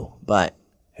 No, but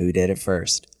who did it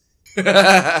first?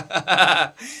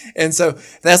 And so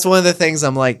that's one of the things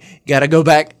I'm like, gotta go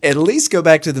back, at least go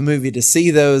back to the movie to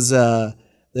see those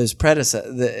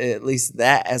predecessors, at least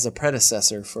that as a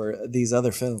predecessor for these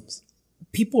other films.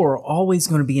 People are always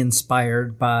going to be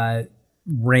inspired by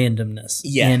randomness.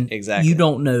 Yeah, and exactly. You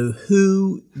don't know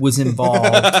who was involved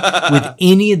with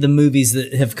any of the movies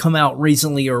that have come out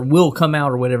recently or will come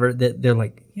out or whatever, that they're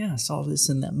like, yeah, I saw this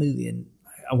in that movie and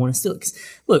I want to steal it.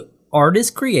 Look, art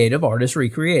is creative, art is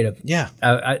recreative. Yeah.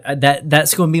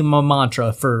 That's going to be my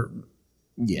mantra for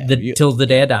till the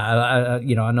day I die.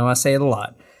 I know I say it a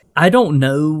lot. I don't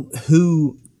know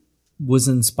who was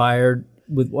inspired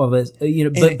with all this, but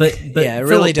yeah, it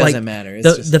really doesn't matter.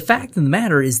 It's the fact of the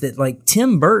matter is that, like,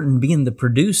 Tim Burton being the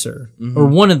producer or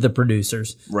one of the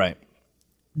producers, right?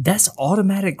 That's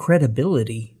automatic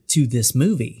credibility to this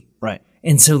movie, right?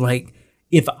 And so, like,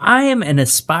 if I am an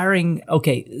aspiring,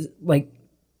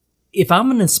 if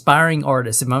I'm an aspiring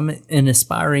artist, if I'm an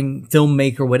aspiring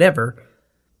filmmaker, whatever,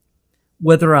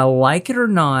 whether I like it or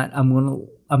not, I'm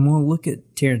gonna look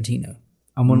at Tarantino.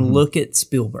 I'm going to look at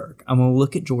Spielberg. I'm going to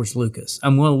look at George Lucas.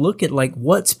 I'm going to look at, like,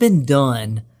 what's been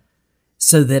done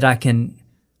so that I can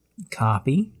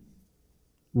copy,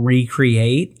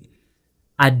 recreate.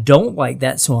 I don't like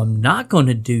that, so I'm not going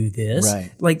to do this.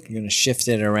 Right. Like, you're going to shift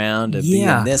it around to be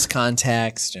in this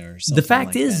context or something. The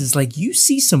fact is like you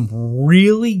see some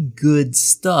really good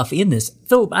stuff in this.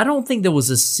 Philip, I don't think there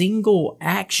was a single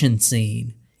action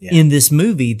scene in this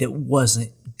movie that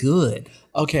wasn't good.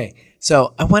 Okay,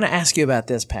 so I want to ask you about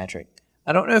this, Patrick.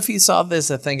 I don't know if you saw this.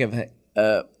 I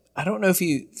don't know if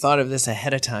you thought of this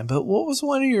ahead of time, but what was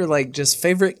one of your like just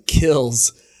favorite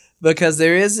kills? Because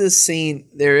there is this scene,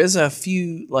 there is a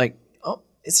few like,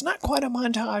 it's not quite a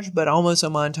montage, but almost a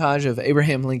montage of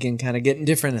Abraham Lincoln kind of getting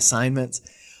different assignments.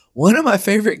 One of my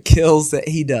favorite kills that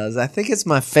he does, I think it's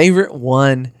my favorite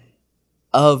one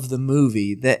of the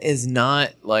movie that is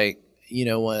not like, you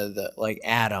know, one of the like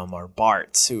Adam or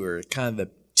Bart's, who are kind of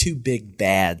the two big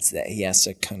bads that he has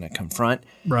to kind of confront.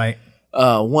 Right.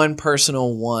 One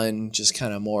personal, one just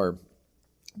kind of more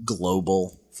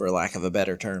global, for lack of a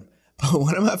better term. But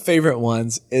one of my favorite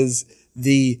ones is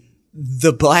the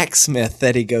blacksmith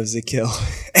that he goes to kill,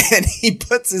 and he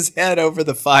puts his head over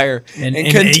the fire and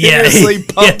continuously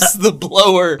pumps the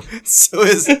blower so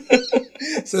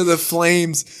the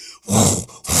flames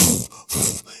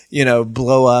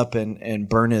blow up and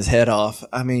burn his head off.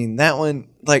 I mean, that one,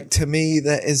 like, to me,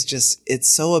 that is just,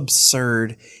 it's so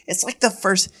absurd. It's like the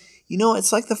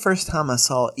first time I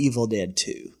saw Evil Dead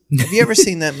 2. Have you ever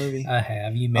seen that movie? I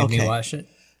have. You made me watch it.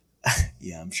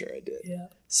 Yeah, I'm sure I did. Yeah.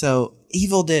 So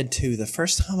Evil Dead 2, the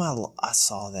first time I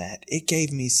saw that, it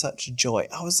gave me such joy.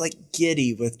 I was like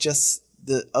giddy with just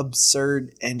the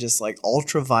absurd and just like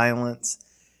ultra violence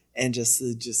and just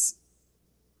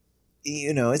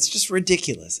it's just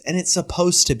ridiculous. And it's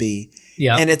supposed to be.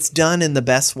 Yeah. And it's done in the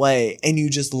best way. And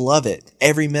you just love it,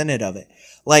 every minute of it.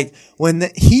 Like when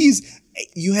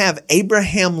you have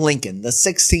Abraham Lincoln, the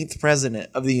 16th president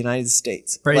of the United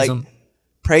States. Praise him.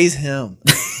 Praise him.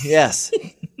 Yes.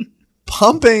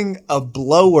 Pumping a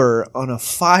blower on a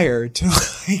fire to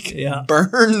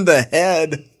burn the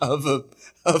head of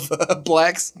a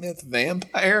blacksmith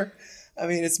vampire. I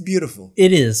mean, it's beautiful.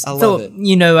 It is. I love it.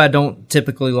 You know, I don't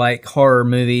typically like horror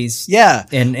movies. Yeah.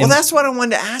 And that's what I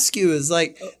wanted to ask you is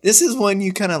like, this is one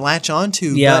you kind of latch onto.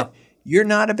 Yeah. But you're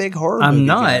not a big horror movie I'm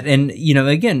not. guy. And,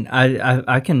 again,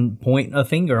 I can point a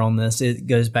finger on this. It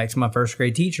goes back to my first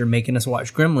grade teacher making us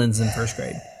watch Gremlins in first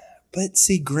grade. But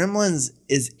see, Gremlins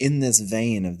is in this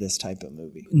vein of this type of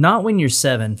movie. Not when you're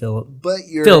 7, Philip. But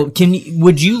you're... Phil,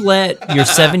 would you let your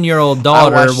 7-year-old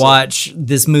daughter watch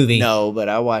this movie? No, but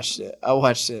I watched it. I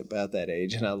watched it about that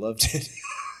age, and I loved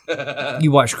it.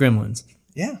 You watched Gremlins?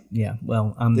 Yeah. Yeah,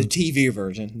 well... the TV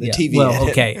version. TV Well,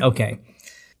 edit. okay.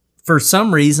 For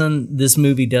some reason, this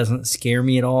movie doesn't scare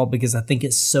me at all because I think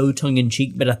it's so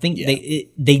tongue-in-cheek, but I think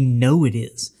they know it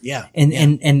is. Yeah.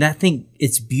 And I think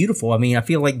it's beautiful. I mean, I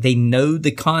feel like they know the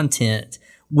content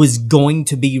was going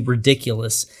to be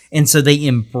ridiculous, and so they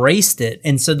embraced it,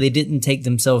 and so they didn't take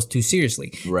themselves too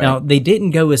seriously. Right. Now, they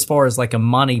didn't go as far as like a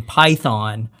Monty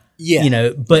Python,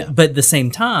 but at the same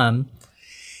time...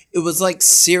 It was like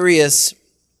serious.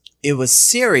 It was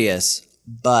serious,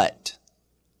 but...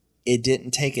 it didn't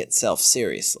take itself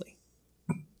seriously.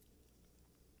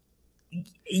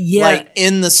 Yeah. Like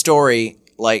in the story,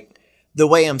 like the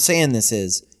way I'm saying this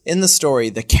is, in the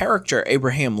story, the character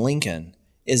Abraham Lincoln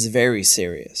is very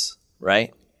serious,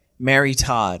 right? Mary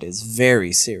Todd is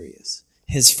very serious.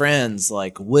 His friends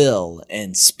like Will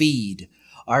and Speed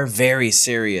are very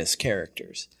serious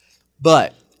characters.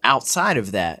 But outside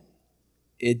of that,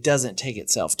 it doesn't take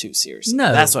itself too seriously.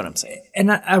 No. That's what I'm saying.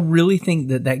 And I really think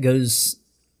that goes...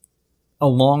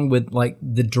 along with like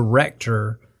the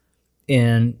director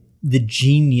and the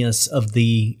genius of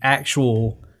the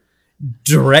actual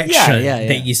direction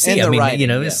that you see. And I mean,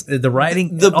 writing, it's the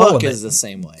writing. The book is the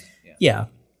same way. Yeah.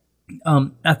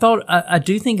 I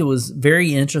do think it was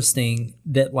very interesting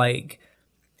that like,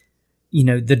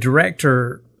 the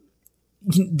director,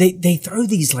 they throw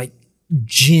these like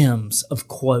gems of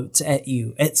quotes at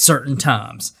you at certain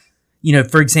times.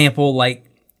 For example, like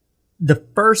the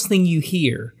first thing you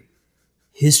hear,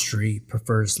 history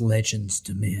prefers legends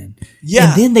to men.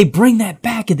 Yeah. And then they bring that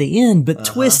back at the end, but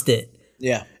twist it.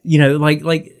 Yeah. Like.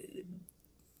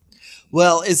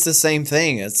 Well, it's the same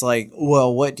thing. It's like,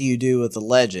 well, what do you do with a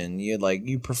legend?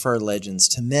 You prefer legends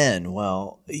to men.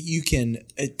 Well, you can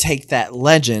take that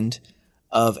legend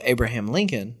of Abraham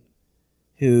Lincoln,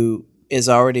 who is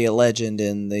already a legend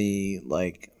in the,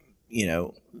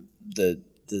 the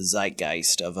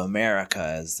zeitgeist of America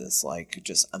as this,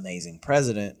 just amazing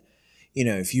president.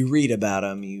 If you read about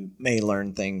him, you may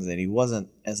learn things that he wasn't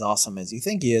as awesome as you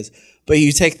think he is. But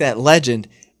you take that legend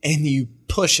and you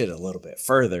push it a little bit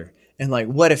further. And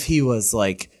what if he was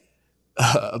killing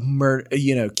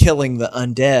the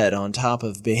undead on top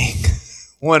of being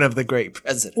one of the great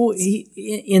presidents. Well,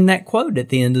 in that quote at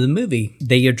the end of the movie,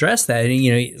 they address that, and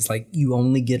it's like you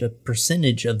only get a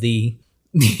percentage of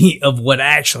of what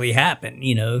actually happened.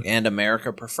 And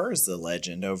America prefers the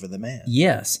legend over the man.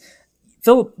 Yes,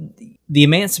 Philip, the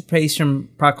Emancipation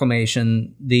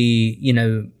Proclamation,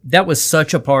 that was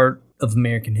such a part of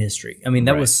American history. I mean,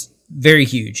 that was very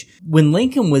huge. When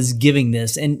Lincoln was giving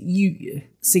this, and you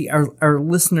see, our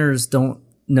listeners don't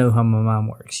know how my mind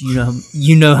works. You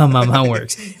know how my mind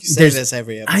works. You say this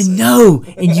every episode. I know,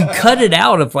 and you cut it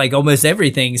out of like almost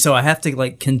everything, so I have to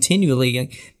like continually.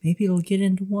 Maybe it'll get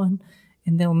into one,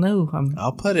 and they'll know.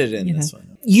 I'll put it in this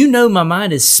one. My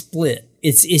mind is split.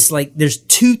 It's like there's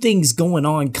two things going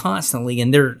on constantly,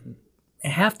 and they're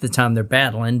half the time they're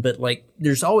battling, but like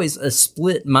there's always a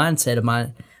split mindset of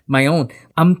my own.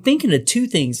 I'm thinking of two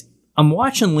things. I'm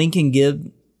watching Lincoln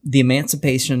give the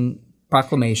Emancipation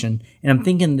Proclamation, and I'm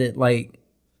thinking that, like,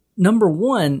 number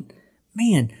one,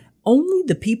 man, only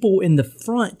the people in the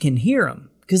front can hear them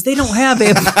because they don't have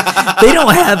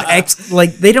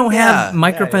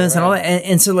microphones and all that,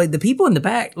 and so like the people in the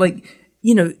back, like,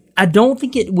 I don't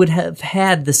think it would have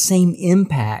had the same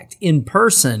impact in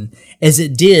person as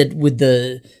it did with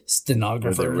the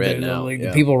stenographer,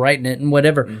 the people writing it and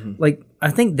whatever. Mm-hmm. Like, I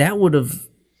think that would have,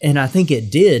 and I think it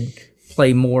did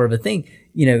play more of a thing,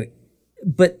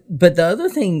 But the other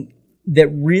thing that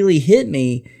really hit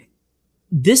me,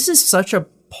 this is such a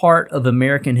part of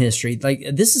American history. Like,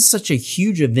 this is such a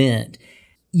huge event.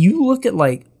 You look at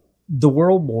like the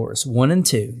World Wars 1 and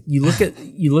 2. You look at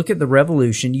the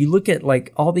Revolution. You look at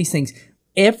like all these things.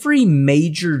 Every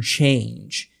major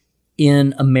change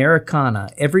in Americana,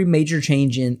 every major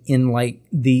change in like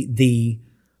the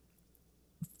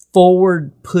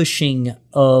forward pushing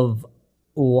of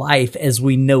life as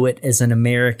we know it as an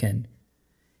American,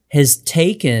 has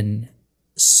taken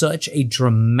such a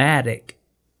dramatic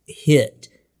hit,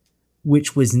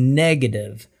 which was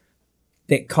negative,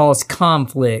 that caused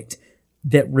conflict,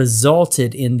 that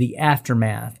resulted in the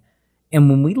aftermath. And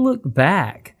when we look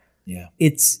back,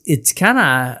 it's kind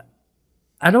of,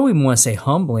 I don't even want to say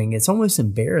humbling, it's almost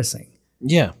embarrassing.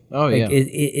 Yeah. Oh, like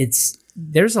it's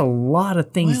there's a lot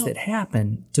of things that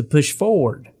happen to push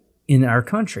forward in our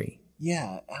country.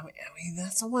 Yeah. I mean,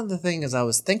 that's one of the things I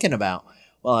was thinking about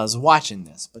while I was watching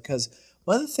this, because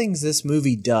one of the things this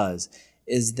movie does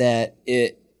is that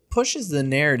it pushes the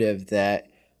narrative that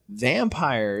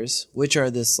vampires, which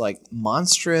are this like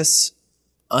monstrous,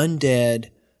 undead,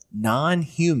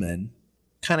 non-human,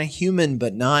 kind of human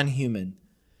but non-human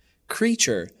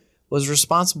creature, was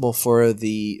responsible for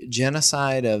the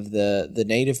genocide of the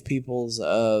native peoples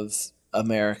of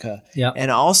America,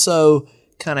 and also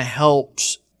kind of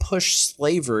helped push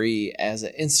slavery as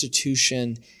an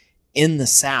institution in the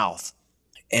South,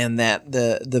 and that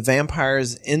the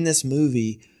vampires in this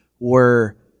movie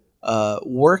were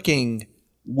working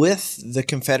with the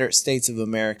Confederate States of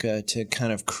America to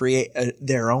kind of create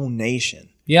their own nation.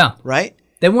 Yeah. Right?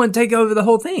 They want to take over the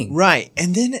whole thing. Right.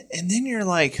 And then you're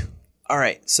like, all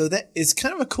right, so that is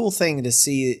kind of a cool thing to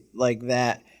see like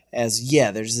that as,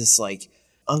 there's this like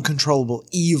uncontrollable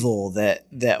evil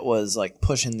that was like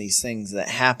pushing these things that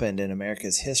happened in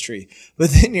America's history. But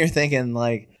then you're thinking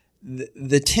like,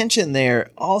 the tension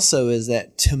there also is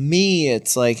that, to me,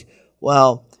 it's like,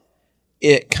 well,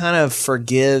 it kind of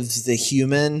forgives the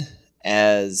human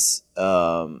as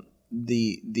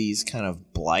these kind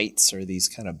of blights or these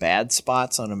kind of bad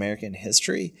spots on American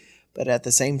history, but at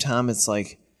the same time, it's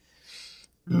like,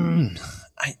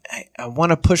 I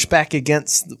want to push back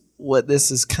against what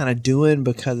this is kind of doing,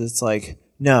 because it's like,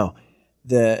 no.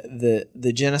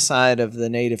 The genocide of the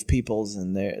native peoples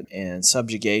and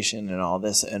subjugation and all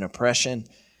this and oppression,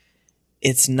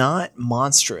 it's not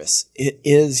monstrous. It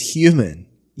is human,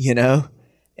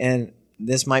 And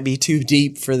this might be too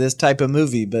deep for this type of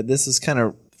movie, but this is kind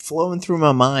of flowing through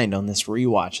my mind on this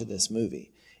rewatch of this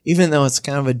movie. Even though it's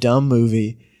kind of a dumb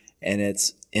movie, and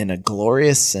it's in a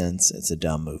glorious sense, it's a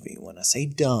dumb movie. When I say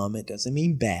dumb, it doesn't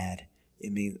mean bad.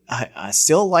 It means I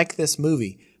still like this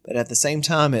movie, but at the same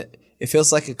time, it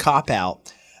feels like a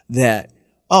cop-out that,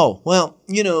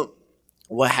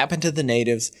 what happened to the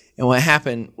natives and what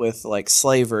happened with like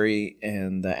slavery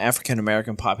and the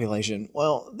African-American population,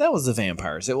 well, that was the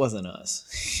vampires. It wasn't us.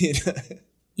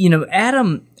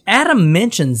 Adam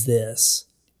mentions this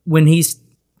when he's,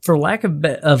 for lack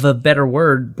of a better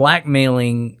word,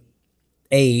 blackmailing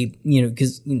Abe,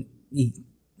 because he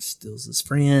steals his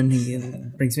friend. He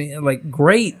brings me like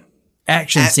great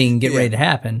action scene ready to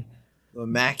happen. Well,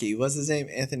 Mackie, what's his name?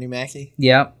 Anthony Mackie?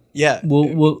 Yeah. Yeah.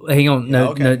 We'll hang on.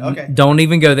 No, okay. Don't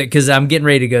even go there, because I'm getting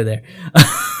ready to go there.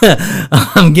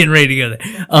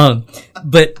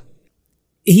 But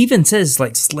he even says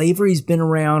like slavery's been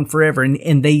around forever,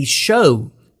 and they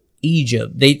show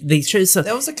Egypt. They show stuff.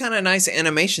 That was a kind of nice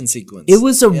animation sequence. It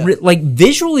was like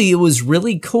visually, it was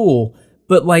really cool.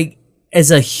 But like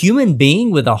as a human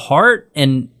being with a heart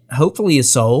and hopefully a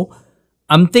soul,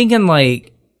 I'm thinking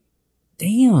like,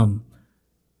 damn,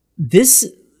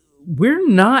 we're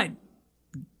not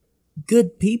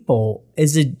good people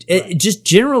just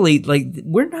generally, like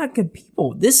we're not good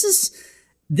people. This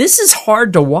is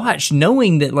hard to watch,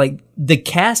 knowing that like the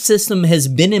caste system has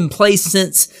been in place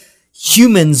since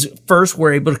humans first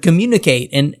were able to communicate,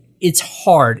 and it's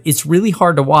hard. It's really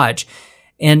hard to watch,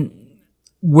 and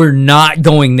we're not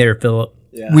going there, Philip.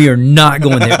 Yeah. We are not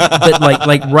going there. But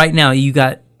like right now, you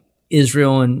got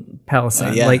Israel and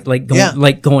Palestine, like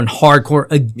going hardcore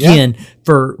again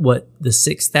for what, the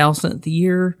 6,000th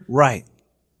year, right?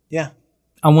 Yeah,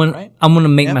 I'm gonna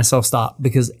make myself stop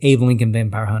because Abe Lincoln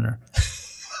Vampire Hunter.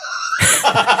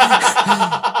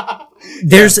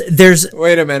 There's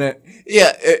wait a minute.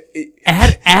 Yeah,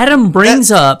 Adam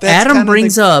brings up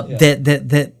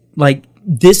that like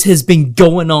this has been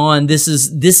going on. This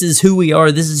is who we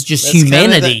are. This is just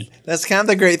humanity. That's kind of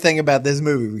the great thing about this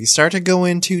movie. We start to go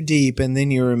in too deep, and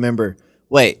then you remember,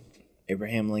 wait,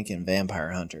 Abraham Lincoln,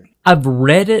 Vampire Hunter. I've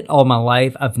read it all my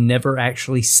life. I've never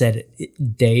actually said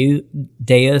it.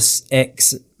 Deus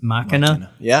ex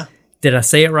machina. Yeah. Did I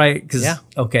say it right? Yeah.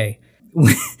 Okay.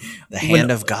 The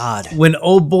hand of God. When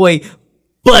old boy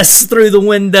busts through the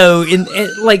window and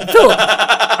like Philip,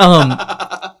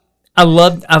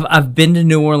 I've been to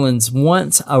New Orleans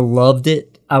once. I loved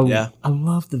it. I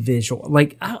love the visual.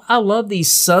 Like I love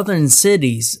these southern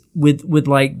cities with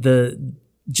like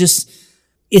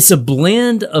it's a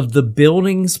blend of the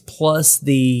buildings plus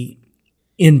the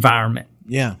environment.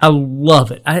 Yeah. I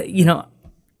love it.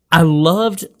 I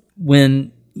loved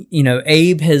when,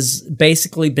 Abe has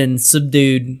basically been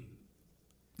subdued.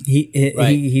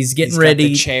 He's getting ready. Got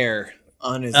the chair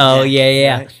on his neck,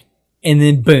 yeah. Right? And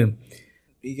then boom.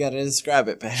 You got to describe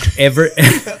it, Pat.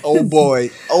 Old boy,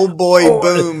 boom. Old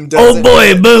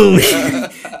boy, boom.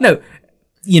 No,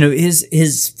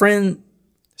 his friend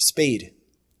Speed.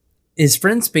 His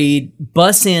friend Speed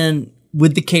busts in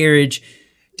with the carriage.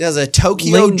 Does a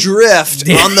Tokyo drift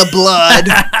on the blood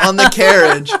on the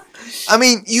carriage. I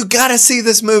mean, you got to see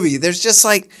this movie. There's just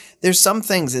like, there's some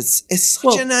things, it's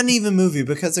such an uneven movie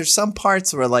because there's some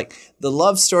parts where like the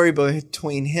love story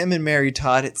between him and Mary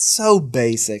Todd, it's so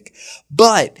basic.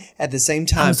 But at the same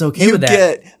time, you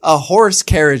get a horse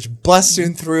carriage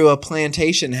busting through a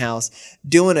plantation house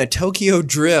doing a Tokyo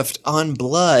drift on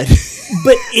blood.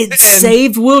 But it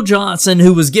saved Will Johnson,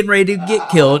 who was getting ready to get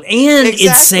killed, and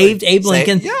it saved Abe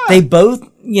Lincoln. They both,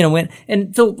 went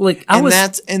and Phil, like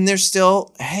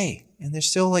there's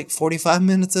still like 45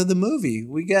 minutes of the movie.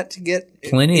 We got to get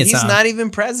plenty of time. He's not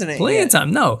even president plenty yet. Of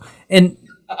time, no. And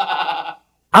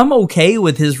I'm okay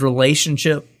with his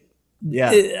relationship.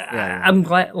 Yeah. I'm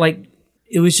glad, like,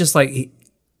 it was just like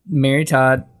Mary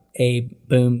Todd, Abe,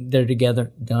 boom, they're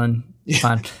together, done,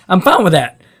 fine. I'm fine with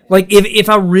that. Like, if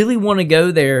I really want to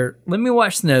go there, let me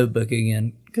watch The Notebook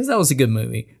again, because that was a good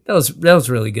movie. That was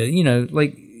really good.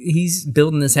 Like, he's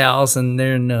building this house and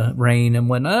they're in the rain and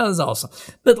whatnot. That was awesome.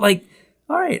 But like,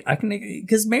 all right, I can,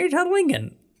 because Mary Todd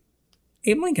Lincoln,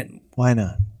 Abe Lincoln. Why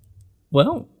not?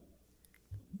 Well,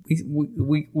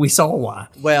 we saw why.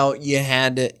 Well, you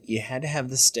had to have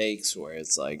the stakes where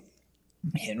it's like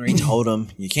Henry told him,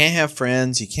 you can't have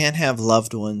friends, you can't have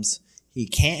loved ones, he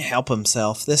can't help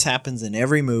himself. This happens in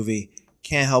every movie.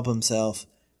 Can't help himself.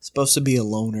 Supposed to be a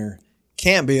loner.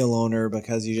 Can't be a loner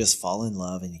because you just fall in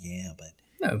love and you can't, but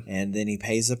no. And then he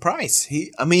pays the price.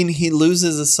 He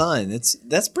loses a son.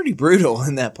 That's pretty brutal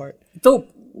in that part. So,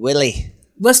 Willie.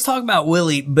 Let's talk about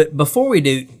Willie, but before we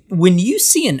do, when you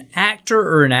see an actor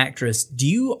or an actress, do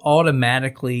you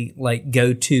automatically like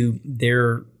go to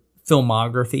their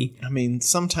filmography? I mean,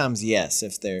 sometimes yes,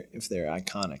 if they're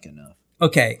iconic enough.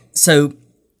 Okay, so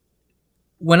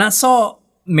when I saw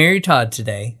Mary Todd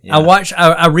today, I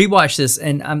rewatched this,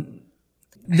 and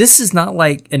this is not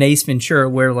like an Ace Ventura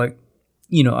where like,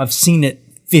 I've seen it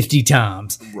 50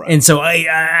 times. Right. And so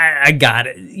I got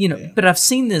it, but I've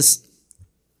seen this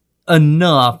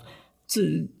enough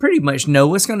to pretty much know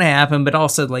what's going to happen, but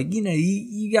also like,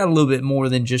 you got a little bit more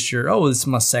than just your, this is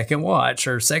my second watch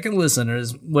or second listen or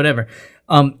whatever.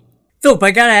 Philip,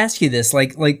 I got to ask you this,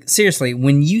 like seriously,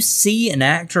 when you see an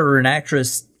actor or an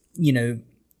actress, and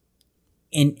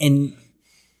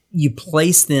you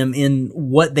place them in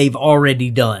what they've already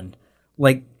done,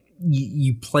 like,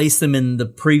 you place them in the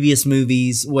previous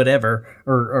movies, whatever,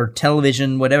 or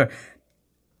television, whatever.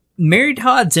 Mary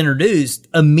Todd's introduced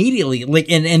immediately, like,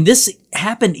 and this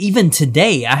happened even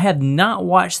today. I have not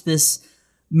watched this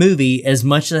movie as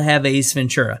much as I have Ace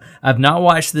Ventura. I've not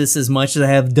watched this as much as I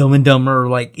have Dumb and Dumber or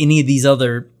like any of these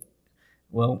other,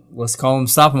 well, let's call them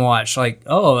stop and watch. Like,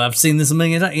 oh, I've seen this a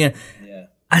million times. Yeah.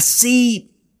 I see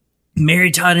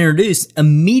Mary Todd introduced.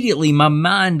 Immediately my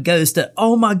mind goes to,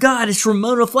 oh my God, it's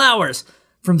Ramona Flowers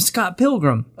from Scott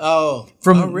Pilgrim.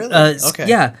 Really? Okay.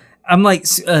 Yeah. I'm like,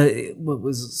 what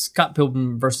was it? Scott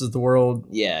Pilgrim versus the World?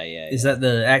 Yeah. Is that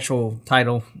the actual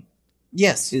title?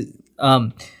 Yes.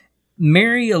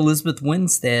 Mary Elizabeth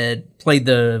Winstead played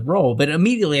the role, but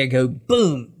immediately I go,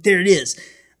 boom, there it is.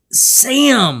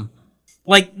 Sam,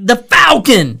 like the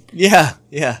Falcon. Yeah.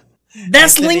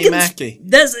 That's Anthony Lincoln's. Mackie.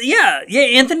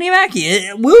 Anthony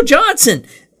Mackie, Will Johnson,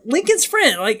 Lincoln's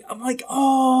friend. Like, I'm like,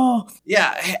 oh,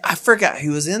 yeah. I forgot he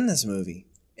was in this movie,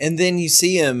 and then you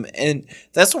see him, and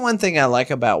that's one thing I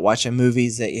like about watching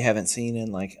movies that you haven't seen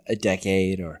in like a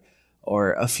decade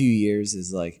or a few years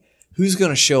is like, who's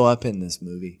going to show up in this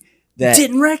movie? That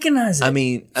didn't recognize it. I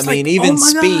mean, even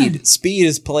Speed. Speed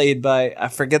is played by, I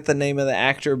forget the name of the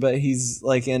actor, but he's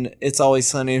like in It's Always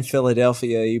Sunny in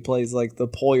Philadelphia. He plays like the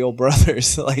Poyle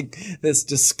brothers, like this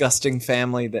disgusting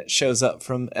family that shows up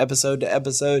from episode to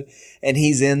episode, and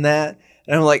he's in that.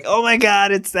 And I'm like, oh my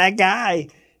God, it's that guy.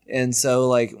 And so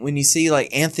like when you see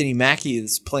like Anthony Mackie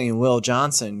is playing Will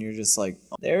Johnson, you're just like,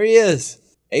 there he is,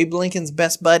 Abe Lincoln's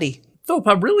best buddy. Philip,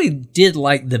 I really did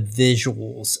like the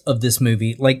visuals of this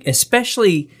movie, like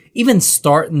especially even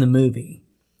starting the movie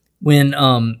when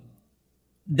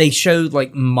they showed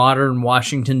like modern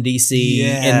Washington D.C.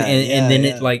 and then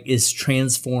it like is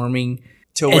transforming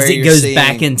to where as it goes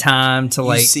back in time to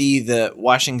like you see the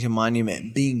Washington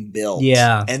Monument being built.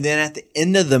 Yeah, and then at the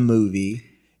end of the movie,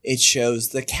 it shows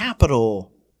the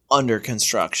Capitol under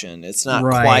construction. It's not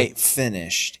quite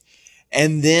finished,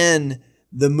 and then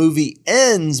the movie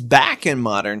ends back in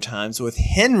modern times with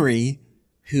Henry,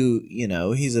 who, you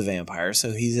know, he's a vampire,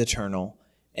 so he's eternal.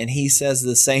 And he says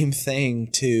the same thing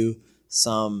to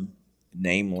some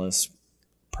nameless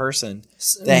person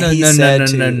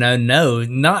that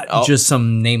not just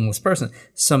some nameless person,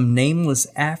 some nameless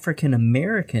African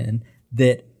American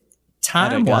that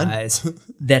time-wise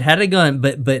that had a gun,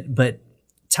 but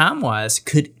time-wise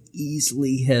could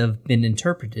easily have been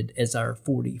interpreted as our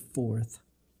 44th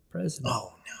president.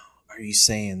 Oh no! Are you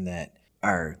saying that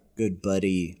our good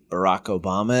buddy Barack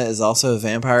Obama is also a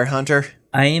vampire hunter?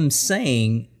 I am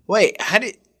saying. Wait,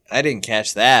 I didn't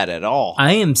catch that at all.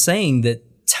 I am saying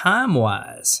that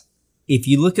time-wise, if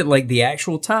you look at like the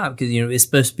actual time, because you know it's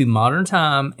supposed to be modern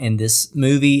time, and this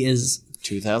movie is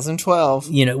 2012.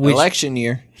 You know, election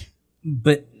year.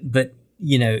 But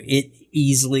you know, it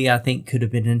easily I think could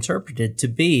have been interpreted to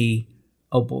be,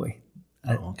 oh boy.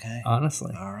 Okay.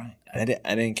 Honestly. All right. I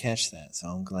didn't catch that, so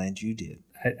I'm glad you did.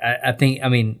 I think, I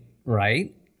mean,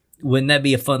 right? Wouldn't that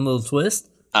be a fun little twist?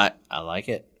 I like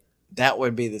it. That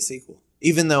would be the sequel.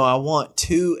 Even though I want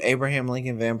 2 Abraham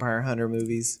Lincoln Vampire Hunter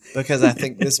movies, because I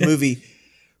think this movie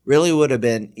really would have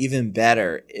been even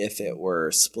better if it were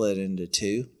split into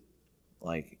 2.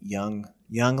 Like young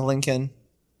Lincoln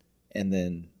and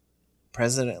then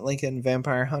President Lincoln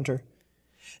Vampire Hunter.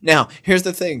 Now, here's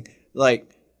the thing.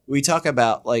 Like, we talk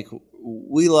about, like,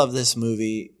 we love this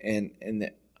movie, and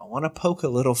I want to poke a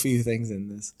little few things in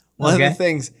this. One of the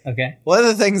things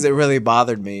that really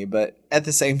bothered me, but at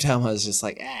the same time I was just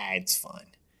like, it's fun,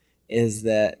 is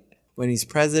that when he's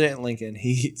President Lincoln,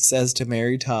 he says to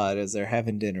Mary Todd as they're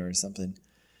having dinner or something,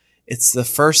 it's the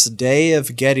first day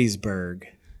of Gettysburg,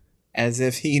 as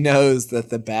if he knows that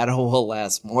the battle will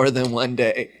last more than one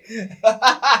day.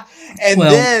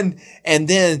 And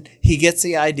then he gets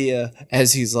the idea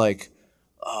as he's like,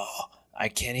 oh, I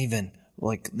can't even,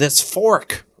 like, this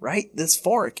fork, right? This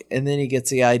fork. And then he gets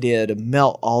the idea to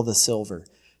melt all the silver.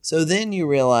 So then you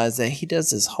realize that he does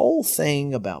this whole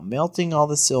thing about melting all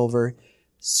the silver,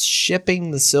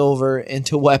 shipping the silver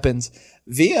into weapons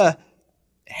via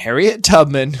Harriet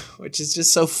Tubman, which is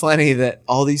just so funny that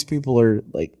all these people are,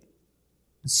 like,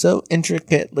 so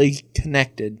intricately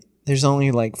connected. There's only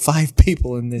like 5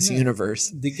 people in this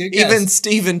universe. Even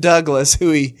Stephen Douglas, who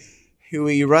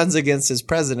he runs against as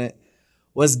president,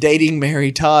 was dating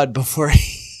Mary Todd before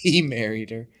he married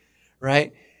her,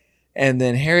 right? And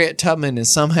then Harriet Tubman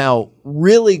is somehow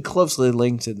really closely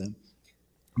linked to them.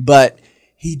 But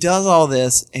he does all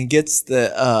this and gets the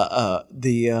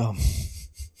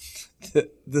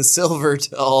silver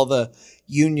to all the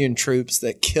Union troops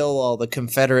that kill all the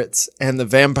Confederates and the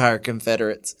vampire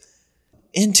Confederates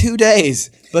in 2 days,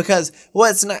 because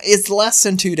it's less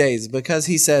than 2 days, because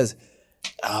he says,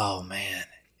 oh man,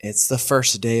 it's the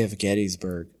first day of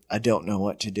Gettysburg. I don't know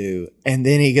what to do. And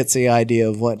then he gets the idea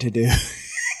of what to do.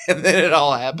 and then it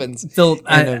all happens Philip,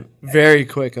 in a very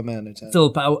quick amount of time.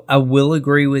 Philip, I will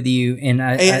agree with you, and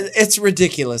it's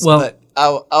ridiculous, but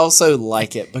I also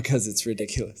like it because it's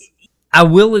ridiculous. I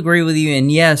will agree with you,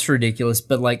 and yeah, it's ridiculous,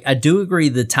 but like I do agree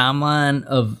the timeline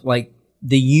of like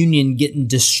the Union getting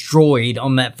destroyed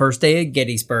on that first day at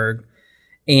Gettysburg,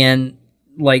 and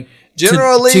like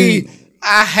General Lee,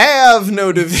 I have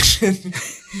no division.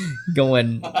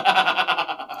 Going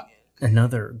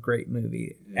another great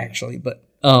movie, actually, but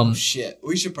shit,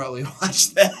 we should probably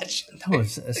watch that. No,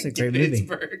 it's a great movie.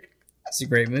 It's a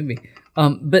great movie.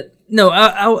 But no,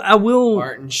 I will.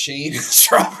 Martin Sheen as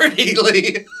Robert E.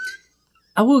 Lee.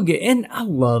 I will get, and I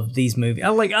love these movies. I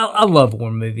love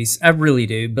war movies. I really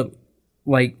do. But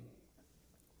like,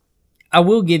 I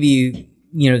will give you,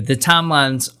 the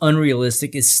timeline's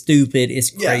unrealistic. It's stupid.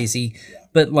 It's crazy. Yeah.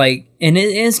 But like, and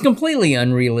it's completely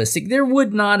unrealistic. There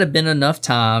would not have been enough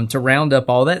time to round up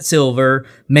all that silver,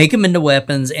 make them into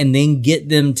weapons, and then get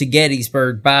them to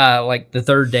Gettysburg by like the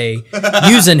third day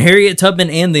using Harriet Tubman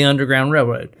and the Underground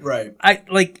Railroad. Right.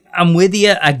 I'm with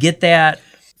you. I get that.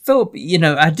 Philip,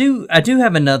 I do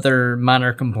have another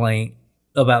minor complaint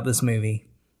about this movie,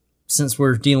 since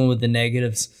we're dealing with the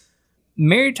negatives.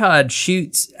 Mary Todd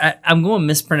shoots. I'm going to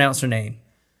mispronounce her name,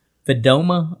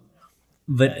 Vidoma,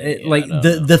 but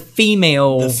the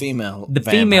female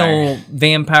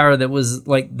vampire that was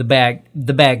like the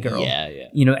bad girl.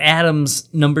 Yeah. Adam's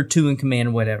number 2 in command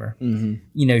or whatever.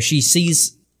 Mm-hmm. She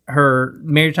sees her.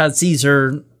 Mary Todd sees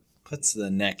her. Puts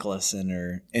the necklace in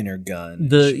her gun.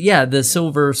 The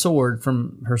silver sword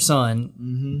from her son.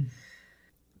 Mm-hmm.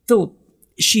 Philip,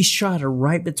 she shot her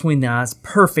right between the eyes.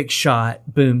 Perfect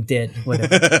shot. Boom, dead.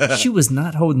 Whatever. She was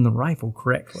not holding the rifle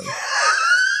correctly.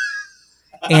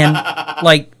 And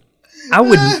like,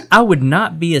 I would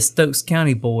not be a Stokes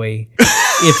County boy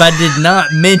if I did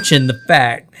not mention the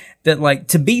fact that, like,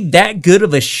 to be that good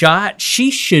of a shot,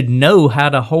 she should know how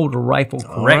to hold a rifle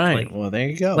correctly. All right. Well, there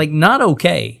you go. Like, not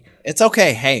okay. It's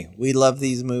okay. Hey, we love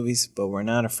these movies, but we're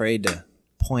not afraid to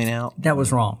point out. That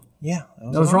was wrong. Yeah.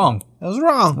 That was wrong. That was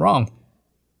wrong. Wrong.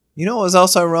 You know what was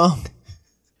also wrong?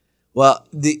 Well,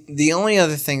 the only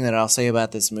other thing that I'll say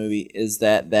about this movie is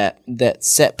that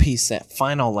set piece, that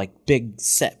final like big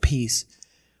set piece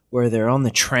where they're on the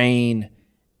train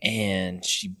and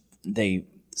they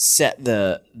set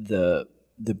the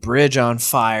bridge on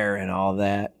fire and all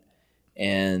that,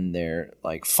 and they're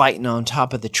like fighting on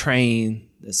top of the train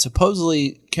that's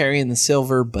supposedly carrying the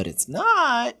silver, but it's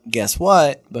not. Guess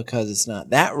what? Because it's not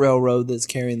that railroad that's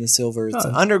carrying the silver. It's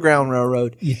an underground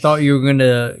railroad. You thought you were going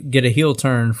to get a heel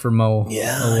turn from old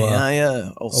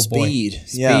Speed.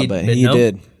 Yeah, but he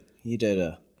did.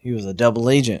 He was a double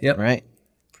agent, right?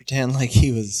 Pretend like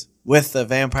he was with the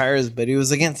vampires, but he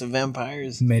was against the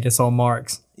vampires. Made us all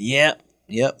marks. Yep.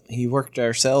 He worked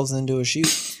ourselves into a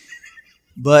shoot.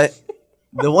 But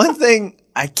the one thing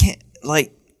I can't,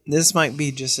 like, this might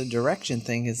be just a direction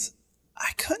thing, is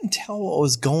I couldn't tell what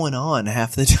was going on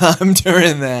half the time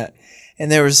during that.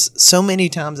 And there was so many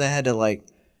times I had to like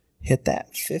hit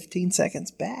that 15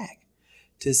 seconds back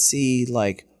to see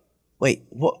like, wait,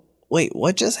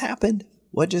 what just happened?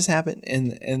 What just happened?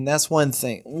 And that's one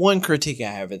thing. One critique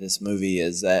I have of this movie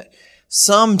is that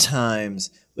sometimes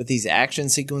with these action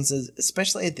sequences,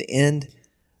 especially at the end,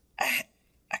 I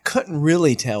couldn't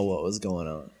really tell what was going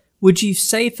on. Would you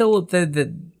say, Philip,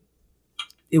 that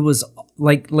it was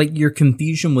like your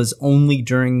confusion was only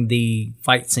during the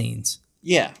fight scenes?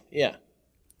 Yeah.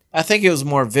 I think it was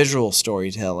more visual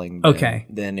storytelling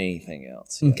than anything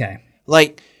else. Yeah. Okay.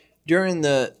 Like during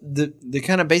the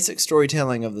kind of basic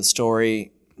storytelling of the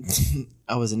story,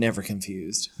 I was never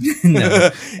confused. No.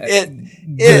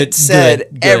 It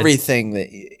said everything that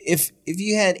if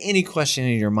you had any question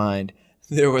in your mind,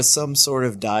 there was some sort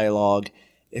of dialogue.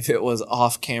 If it was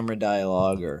off-camera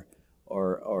dialogue or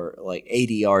like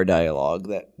ADR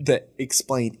dialogue that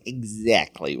explained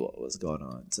exactly what was going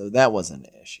on. So that wasn't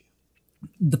an issue.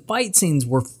 The fight scenes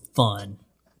were fun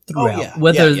throughout.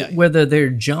 Whether they're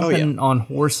jumping on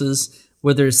horses,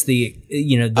 whether it's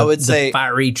the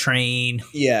fiery train.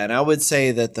 Yeah, and I would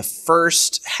say that the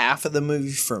first half of the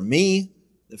movie for me,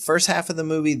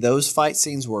 those fight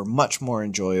scenes were much more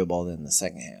enjoyable than the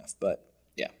second half. But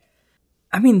yeah.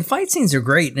 I mean, the fight scenes are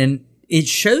great, and it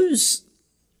shows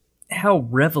how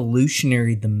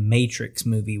revolutionary the Matrix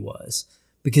movie was.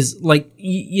 Because, like,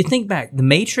 you think back, The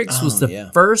Matrix was the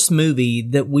first movie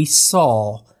that we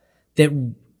saw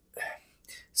that...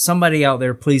 Somebody out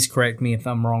there, please correct me if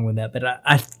I'm wrong with that, but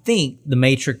I think The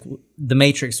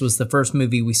Matrix was the first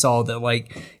movie we saw that,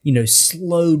 like,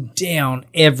 slowed down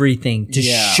everything to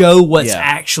show what's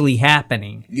actually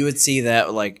happening. You would see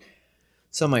that, like,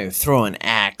 somebody would throw an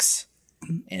axe,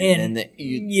 and then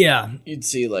you'd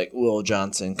see like Will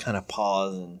Johnson kind of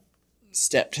pause and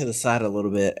step to the side a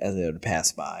little bit as it would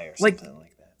pass by or something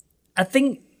like that. I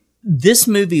think this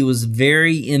movie was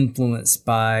very influenced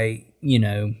by,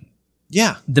 The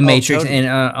Matrix totally. and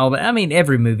all that. I mean,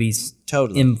 every movie's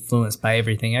Totally influenced by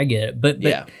everything. I get it. But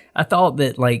Yeah. I thought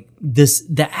that like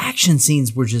the action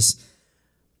scenes were just,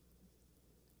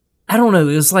 I don't know.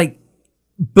 It was like,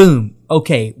 boom.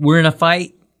 Okay, we're in a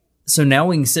fight. So now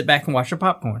we can sit back and watch our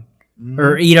popcorn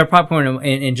or eat our popcorn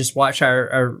and just watch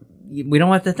our, we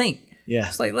don't have to think. Yeah.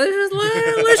 It's like,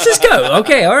 let's just go.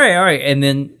 Okay. All right. And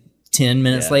then 10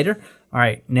 minutes later, all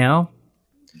right, now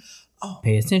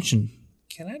pay attention.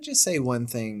 Can I just say one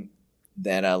thing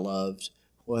that I loved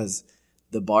was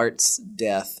the Bart's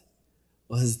death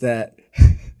was that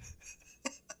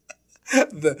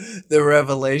the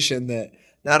revelation that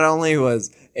not only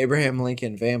was Abraham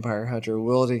Lincoln Vampire Hunter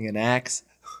wielding an axe,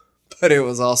 but it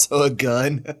was also a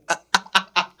gun.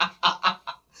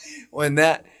 When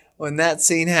that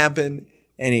scene happened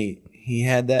and he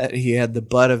had the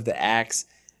butt of the axe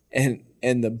and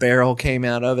the barrel came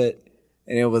out of it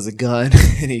and it was a gun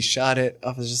and he shot it,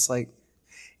 I was just like,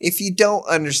 if you don't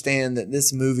understand that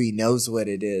this movie knows what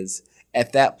it is,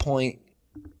 at that point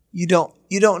you don't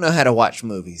know how to watch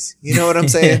movies. You know what I'm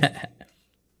saying?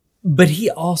 But he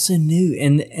also knew,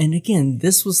 and again,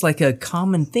 this was like a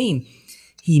common theme.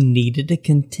 He needed a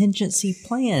contingency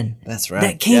plan. That's right.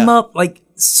 That came up like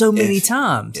so many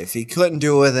times. If he couldn't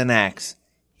do it with an axe,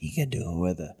 he could do it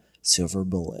with a silver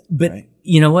bullet. But right?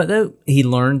 you know what though? He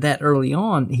learned that early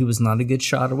on. He was not a good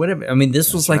shot or whatever. I mean,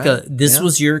 this was like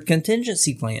was your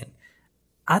contingency plan.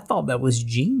 I thought that was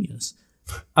genius.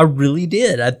 I really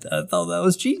did. I thought that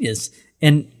was genius.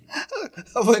 And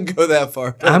I wouldn't go that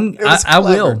far. I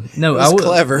will. No, I will.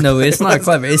 Clever. No, it's not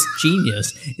clever. It's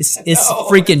genius. It's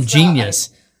freaking genius.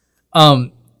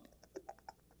 So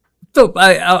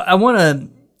I want to,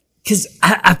 because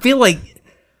I feel like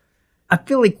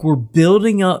we're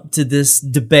building up to this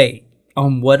debate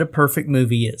on what a perfect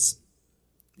movie is.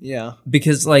 Yeah.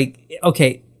 Because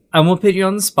okay, I'm gonna put you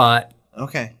on the spot.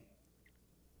 Okay.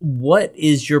 What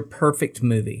is your perfect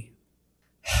movie?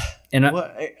 And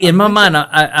in my mind,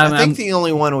 I think the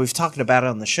only one we've talked about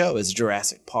on the show is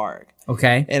Jurassic Park.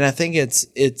 Okay. And I think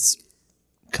it's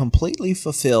completely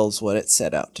fulfills what it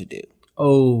set out to do.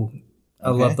 Oh,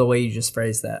 I love the way you just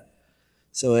phrased that.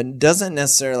 So it doesn't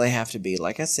necessarily have to be,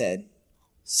 like I said,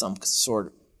 some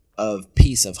sort of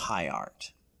piece of high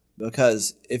art.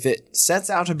 Because if it sets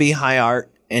out to be high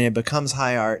art and it becomes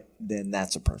high art, then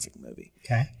that's a perfect movie.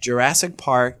 Okay. Jurassic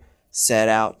Park set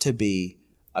out to be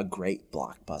a great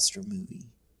blockbuster movie.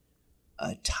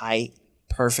 A tight,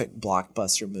 perfect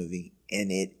blockbuster movie. And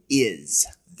it is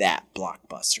that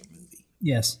blockbuster movie.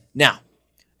 Yes. Now,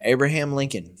 Abraham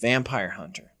Lincoln, Vampire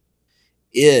Hunter,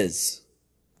 is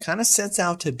kind of sets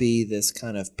out to be this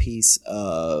kind of piece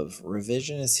of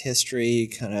revisionist history,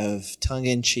 kind of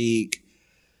tongue-in-cheek,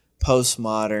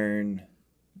 postmodern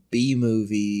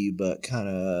B-movie, but kind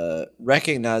of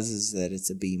recognizes that it's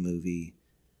a B-movie.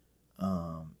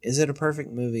 Is it a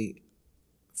perfect movie?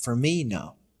 For me,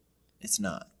 no. It's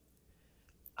not.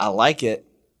 I like it.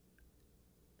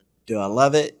 Do I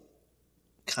love it?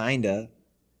 Kinda.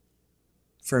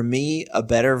 For me, a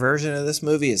better version of this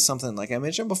movie is something like I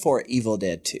mentioned before, Evil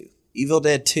Dead 2. Evil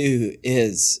Dead 2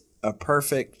 is a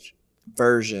perfect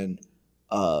version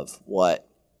of what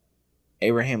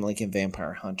Abraham Lincoln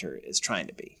Vampire Hunter is trying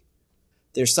to be.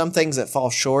 There's some things that fall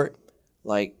short.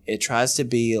 Like, it tries to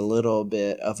be a little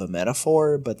bit of a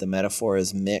metaphor, but the metaphor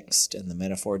is mixed, and the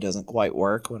metaphor doesn't quite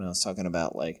work. When I was talking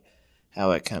about, like, how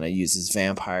it kind of uses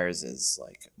vampires as,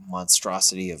 like,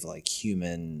 monstrosity of, like,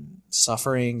 human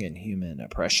suffering and human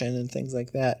oppression and things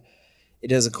like that. It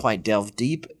doesn't quite delve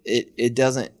deep. It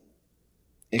doesn't...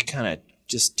 It kind of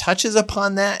just touches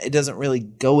upon that. It doesn't really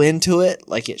go into it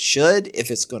like it should. If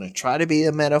it's going to try to be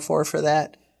a metaphor for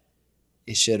that,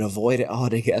 it should avoid it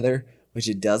altogether, which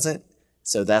it doesn't.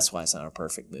 So that's why it's not a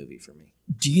perfect movie for me.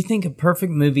 Do you think a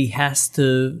perfect movie has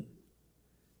to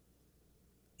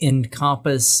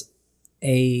encompass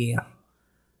a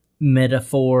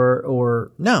metaphor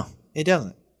or... No, it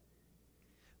doesn't.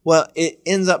 Well, it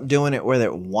ends up doing it whether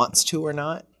it wants to or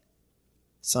not.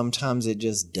 Sometimes it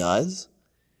just does.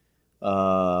 When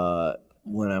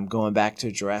I'm going back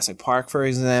to Jurassic Park, for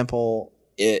example,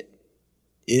 it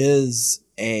is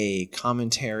a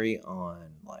commentary on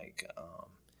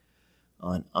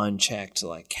on unchecked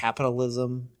like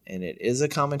capitalism, and it is a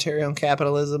commentary on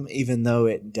capitalism, even though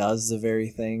it does the very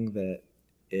thing that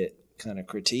it kind of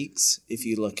critiques. If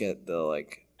you look at the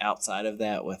like outside of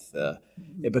that with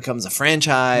it becomes a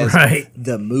franchise. Right.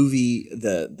 The movie,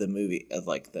 the movie of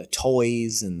like the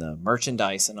toys and the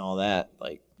merchandise and all that,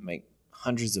 like make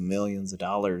hundreds of millions of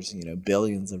dollars,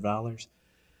 billions of dollars.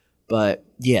 But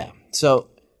yeah, so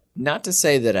not to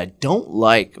say that I don't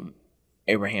like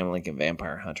Abraham Lincoln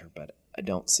Vampire Hunter, but I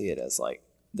don't see it as like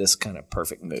this kind of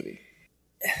perfect movie.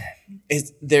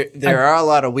 There are a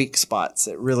lot of weak spots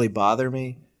that really bother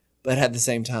me, but at the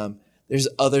same time, there's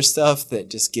other stuff that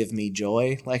just give me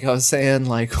joy. Like I was saying,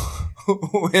 like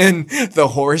when the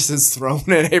horse is thrown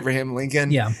at Abraham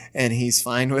Lincoln, and he's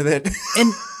fine with it,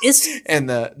 and it's and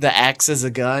the axe is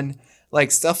a gun,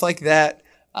 like stuff like that.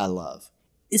 I love.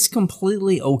 It's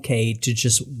completely okay to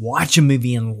just watch a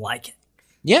movie and like it.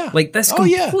 Yeah, like that's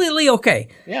completely okay.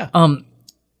 Yeah.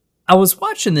 I was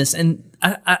watching this, and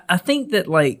I think that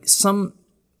like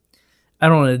I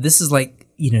don't know. This is like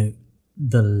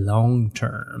the long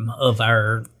term of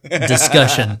our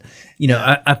discussion.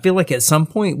 I feel like at some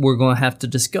point we're going to have to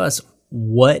discuss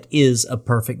what is a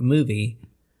perfect movie,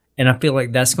 and I feel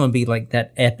like that's going to be like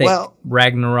that epic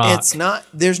Ragnarok. It's not.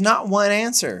 There's not one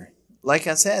answer. Like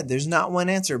I said, there's not one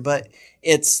answer, but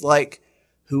it's like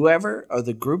whoever or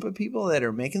the group of people that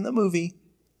are making the movie,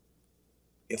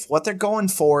 if what they're going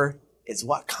for is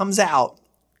what comes out,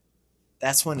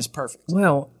 that's when it's perfect.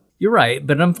 Well, you're right,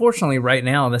 but unfortunately right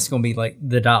now that's going to be like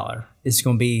the dollar. It's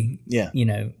going to be,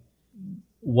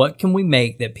 what can we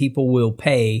make that people will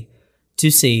pay to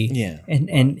see? Yeah.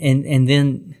 And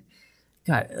then,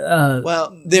 God.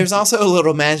 Well, there's also a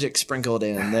little magic sprinkled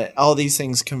in that all these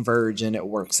things converge and it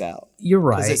works out. You're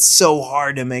right. Because it's so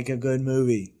hard to make a good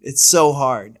movie. It's so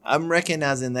hard. I'm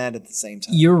recognizing that at the same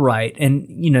time. You're right.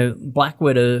 And, Black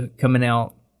Widow coming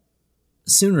out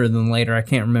sooner than later. I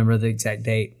can't remember the exact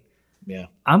date. Yeah.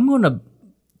 I'm going to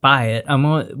buy it.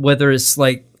 Whether it's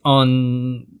like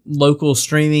on local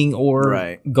streaming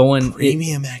or going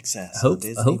premium access.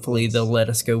 Hopefully they'll let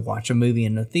us go watch a movie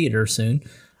in the theater soon.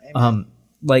 Amen.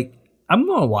 I'm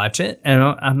going to watch it and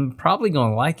I'm probably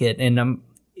going to like it. And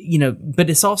but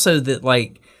it's also that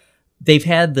like they've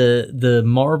had the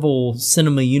Marvel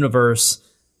Cinema Universe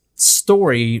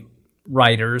story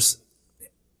writers.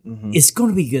 Mm-hmm. It's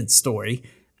going to be a good story.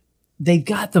 They've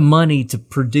got the money to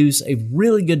produce a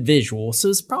really good visual, so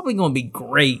it's probably going to be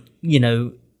great,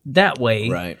 that way.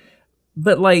 Right.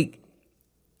 But like,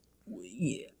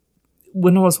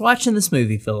 when I was watching this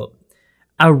movie, Philip,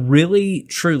 I really,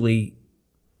 truly,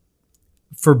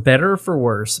 for better or for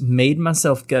worse, made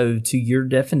myself go to your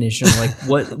definition. Like,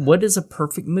 what is a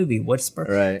perfect movie? What's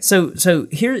perfect? Right. So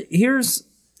here's.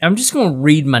 I'm just going to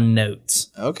read my notes.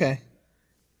 Okay.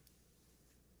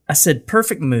 I said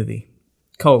perfect movie, :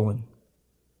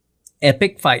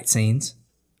 epic fight scenes,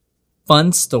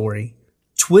 fun story,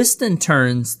 twists and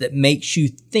turns that makes you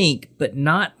think but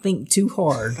not think too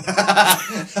hard.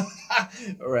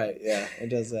 Right, yeah, it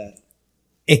does that.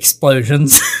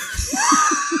 Explosions.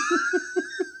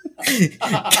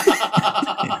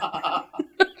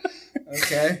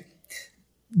 Okay.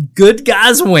 Good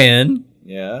guys win.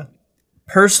 Yeah.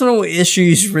 Personal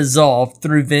issues resolved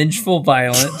through vengeful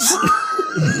violence.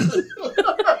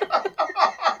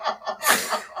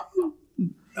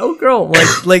 Oh, girl,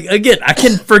 like again, I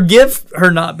can forgive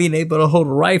her not being able to hold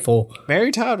a rifle.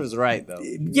 Mary Todd was right, though.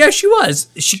 Yeah, she was.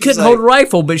 She couldn't hold a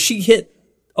rifle, but she hit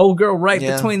old girl right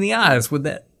between the eyes with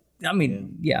that. I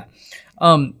mean, yeah.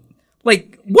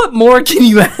 Like, what more can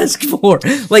you ask for?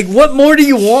 Like, what more do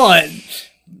you want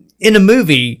in a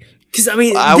movie? Because I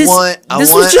mean, I want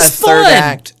was just a third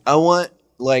act. I want,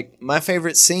 like, my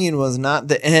favorite scene was not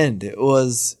the end. It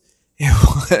was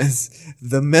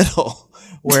the middle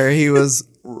where he was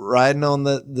riding on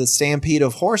the stampede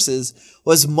of horses.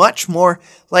 Was much more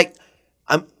like,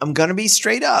 I'm gonna be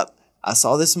straight up. I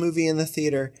saw this movie in the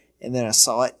theater and then I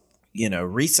saw it,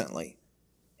 recently,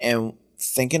 and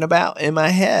thinking about in my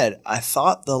head, I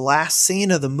thought the last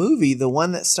scene of the movie, the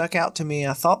one that stuck out to me,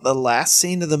 I thought the last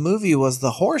scene of the movie was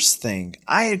the horse thing.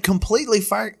 I had completely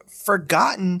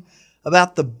forgotten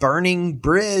about the burning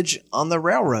bridge on the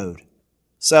railroad.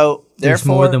 So there's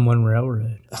more than one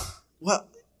railroad. Well,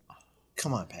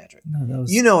 come on, Patrick. No, that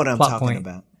was you know what I'm talking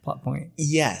about. Plot point.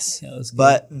 Yes,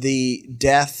 but the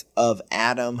death of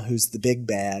Adam, who's the big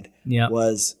bad,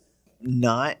 was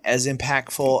not as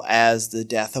impactful as the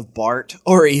death of Bart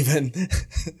or even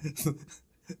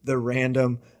the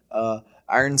random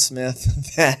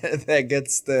ironsmith that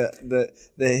gets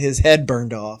his head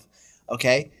burned off.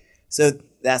 Okay, so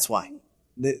that's why.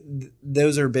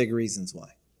 Those are big reasons why,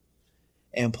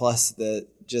 and plus the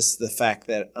fact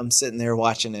that I'm sitting there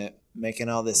watching it, making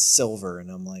all this silver,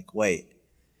 and I'm like, wait,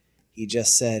 he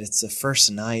just said it's the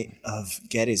first night of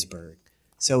Gettysburg.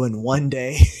 So in one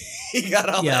day, he got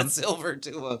all that silver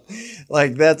to him.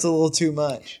 Like, that's a little too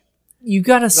much. You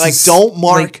gotta don't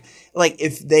mark. Like,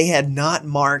 if they had not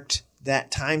marked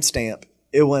that timestamp,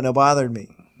 it wouldn't have bothered me.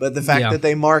 But the fact that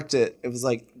they marked it, it was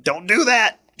like, don't do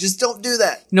that. Just don't do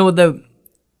that. You know what, though?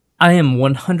 I am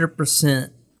 100%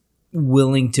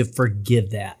 willing to forgive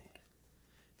that.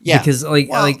 Yeah. Because, like,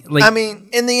 I mean,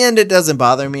 in the end, it doesn't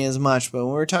bother me as much. But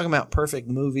when we're talking about perfect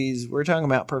movies, we're talking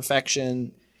about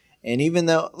perfection. And even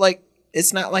though, like,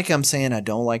 it's not like I'm saying I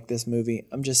don't like this movie.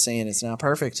 I'm just saying it's not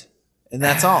perfect. And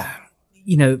that's all.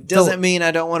 You know, doesn't mean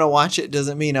I don't want to watch it.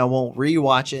 Doesn't mean I won't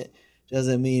rewatch it.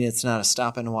 Doesn't mean it's not a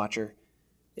stop and watcher.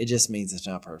 It just means it's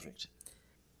not perfect.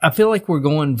 I feel like we're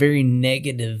going very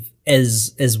negative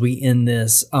as we end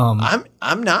this. I'm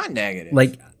not negative.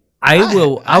 Like I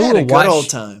will watch good old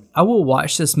time. I will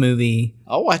watch this movie.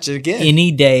 I'll watch it again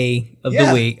any day of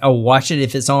the week. I'll watch it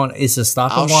if it's on. It's a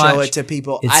stop and watch. I'll show it to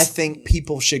people. I think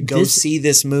people should go see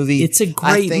this movie. It's a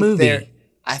great movie.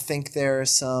 I think there are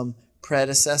some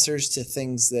predecessors to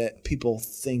things that people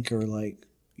think are like,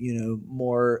 you know,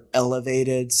 more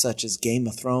elevated, such as Game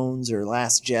of Thrones or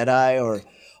Last Jedi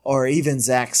or even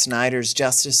Zack Snyder's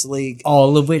Justice League.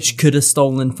 All of which could have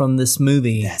stolen from this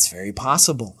movie. That's very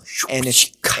possible. And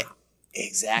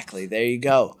exactly, there you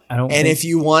go. And if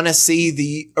you want to see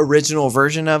the original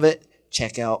version of it,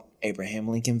 check out Abraham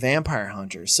Lincoln Vampire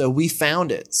Hunter. So we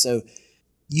found it. So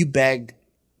you beg,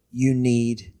 you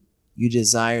need, you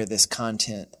desire this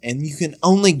content, and you can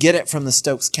only get it from the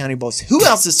Stokes County Boys. Who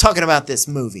else is talking about this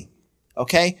movie?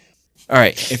 Okay? All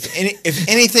right. If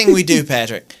anything we do,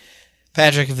 Patrick,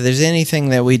 if there's anything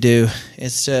that we do,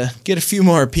 it's to get a few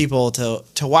more people to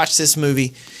watch this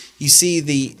movie. You see,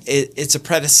 it's a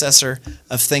predecessor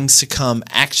of things to come,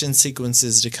 action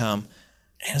sequences to come,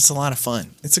 and it's a lot of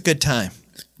fun. It's a good time.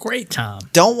 Great time.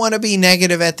 Don't want to be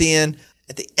negative at the end.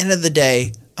 At the end of the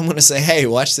day, I'm going to say, hey,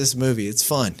 watch this movie. It's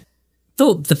fun.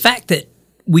 Though the fact that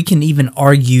we can even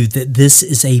argue that this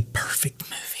is a perfect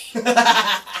movie.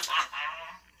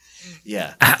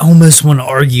 Yeah. I almost want to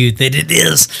argue that it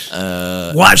is.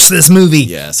 Watch this movie.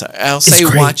 Yes. I'll say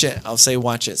watch it. I'll say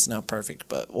watch it. It's not perfect,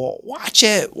 but watch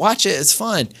it. Watch it. It's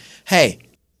fun. Hey,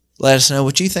 let us know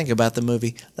what you think about the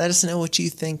movie. Let us know what you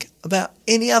think about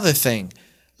any other thing.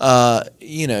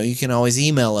 You know, you can always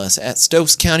email us at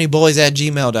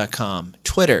stokescountyboys@gmail.com,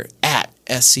 Twitter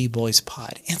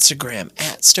 @SCBoysPod, Instagram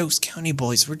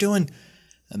 @StokesCountyBoys. We're doing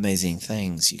amazing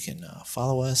things. You can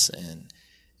follow us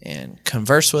and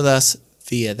converse with us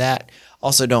via that.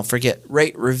 Also, don't forget,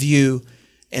 rate, review,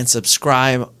 and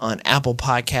subscribe on Apple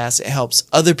Podcasts. It helps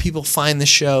other people find the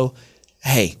show.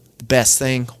 Hey, the best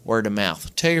thing, word of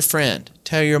mouth. Tell your friend,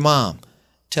 tell your mom,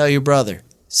 tell your brother,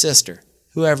 sister,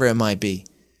 whoever it might be,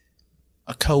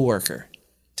 a coworker.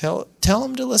 Tell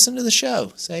them to listen to the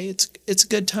show. Say it's a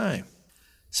good time.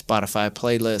 Spotify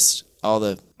playlist, all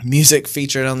the music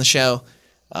featured on the show.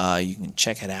 You can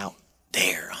check it out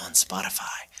there on Spotify.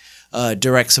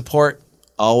 Direct support,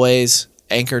 always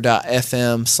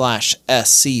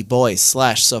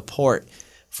anchor.fm/scboys/support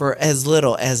for as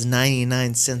little as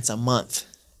 99 cents a month.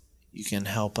 You can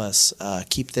help us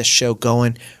keep this show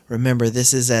going. Remember,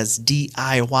 this is as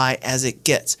DIY as it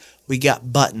gets. We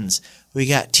got buttons. We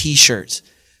got T-shirts.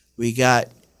 We got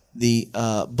the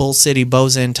Bull City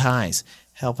Bows and Ties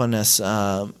helping us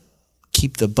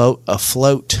keep the boat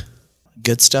afloat.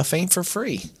 Good stuff ain't for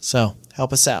free, so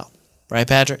help us out. Right,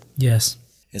 Patrick? Yes.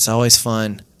 It's always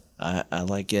fun. I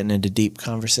like getting into deep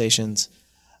conversations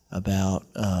about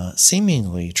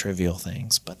seemingly trivial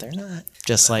things, but they're not.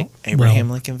 Just like Abraham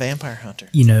Lincoln Vampire Hunter.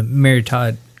 You know, Mary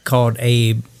Todd called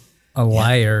Abe a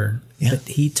liar, but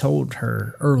he told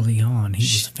her early on he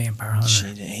was a vampire hunter.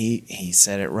 He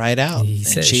said it right out,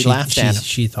 and she laughed at him.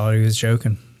 She thought he was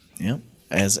joking. Yep,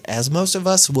 as most of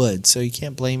us would, so you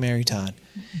can't blame Mary Todd.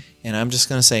 And I'm just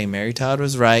going to say Mary Todd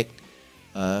was right.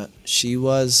 She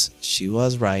was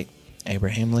right.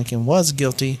 Abraham Lincoln was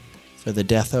guilty for the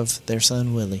death of their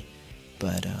son Willie.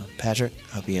 But Patrick,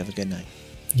 hope you have a good night.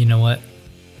 You know what?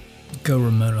 Go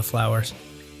Ramona Flowers.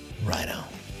 Right on.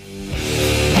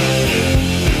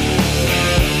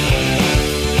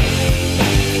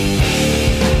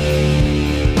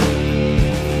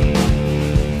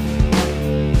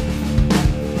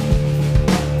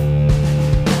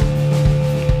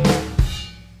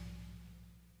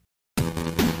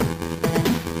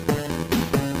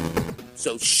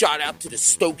 So shout out to the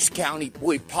Stokes County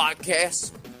Boy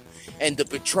Podcast and the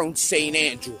Patron St.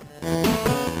 Andrew.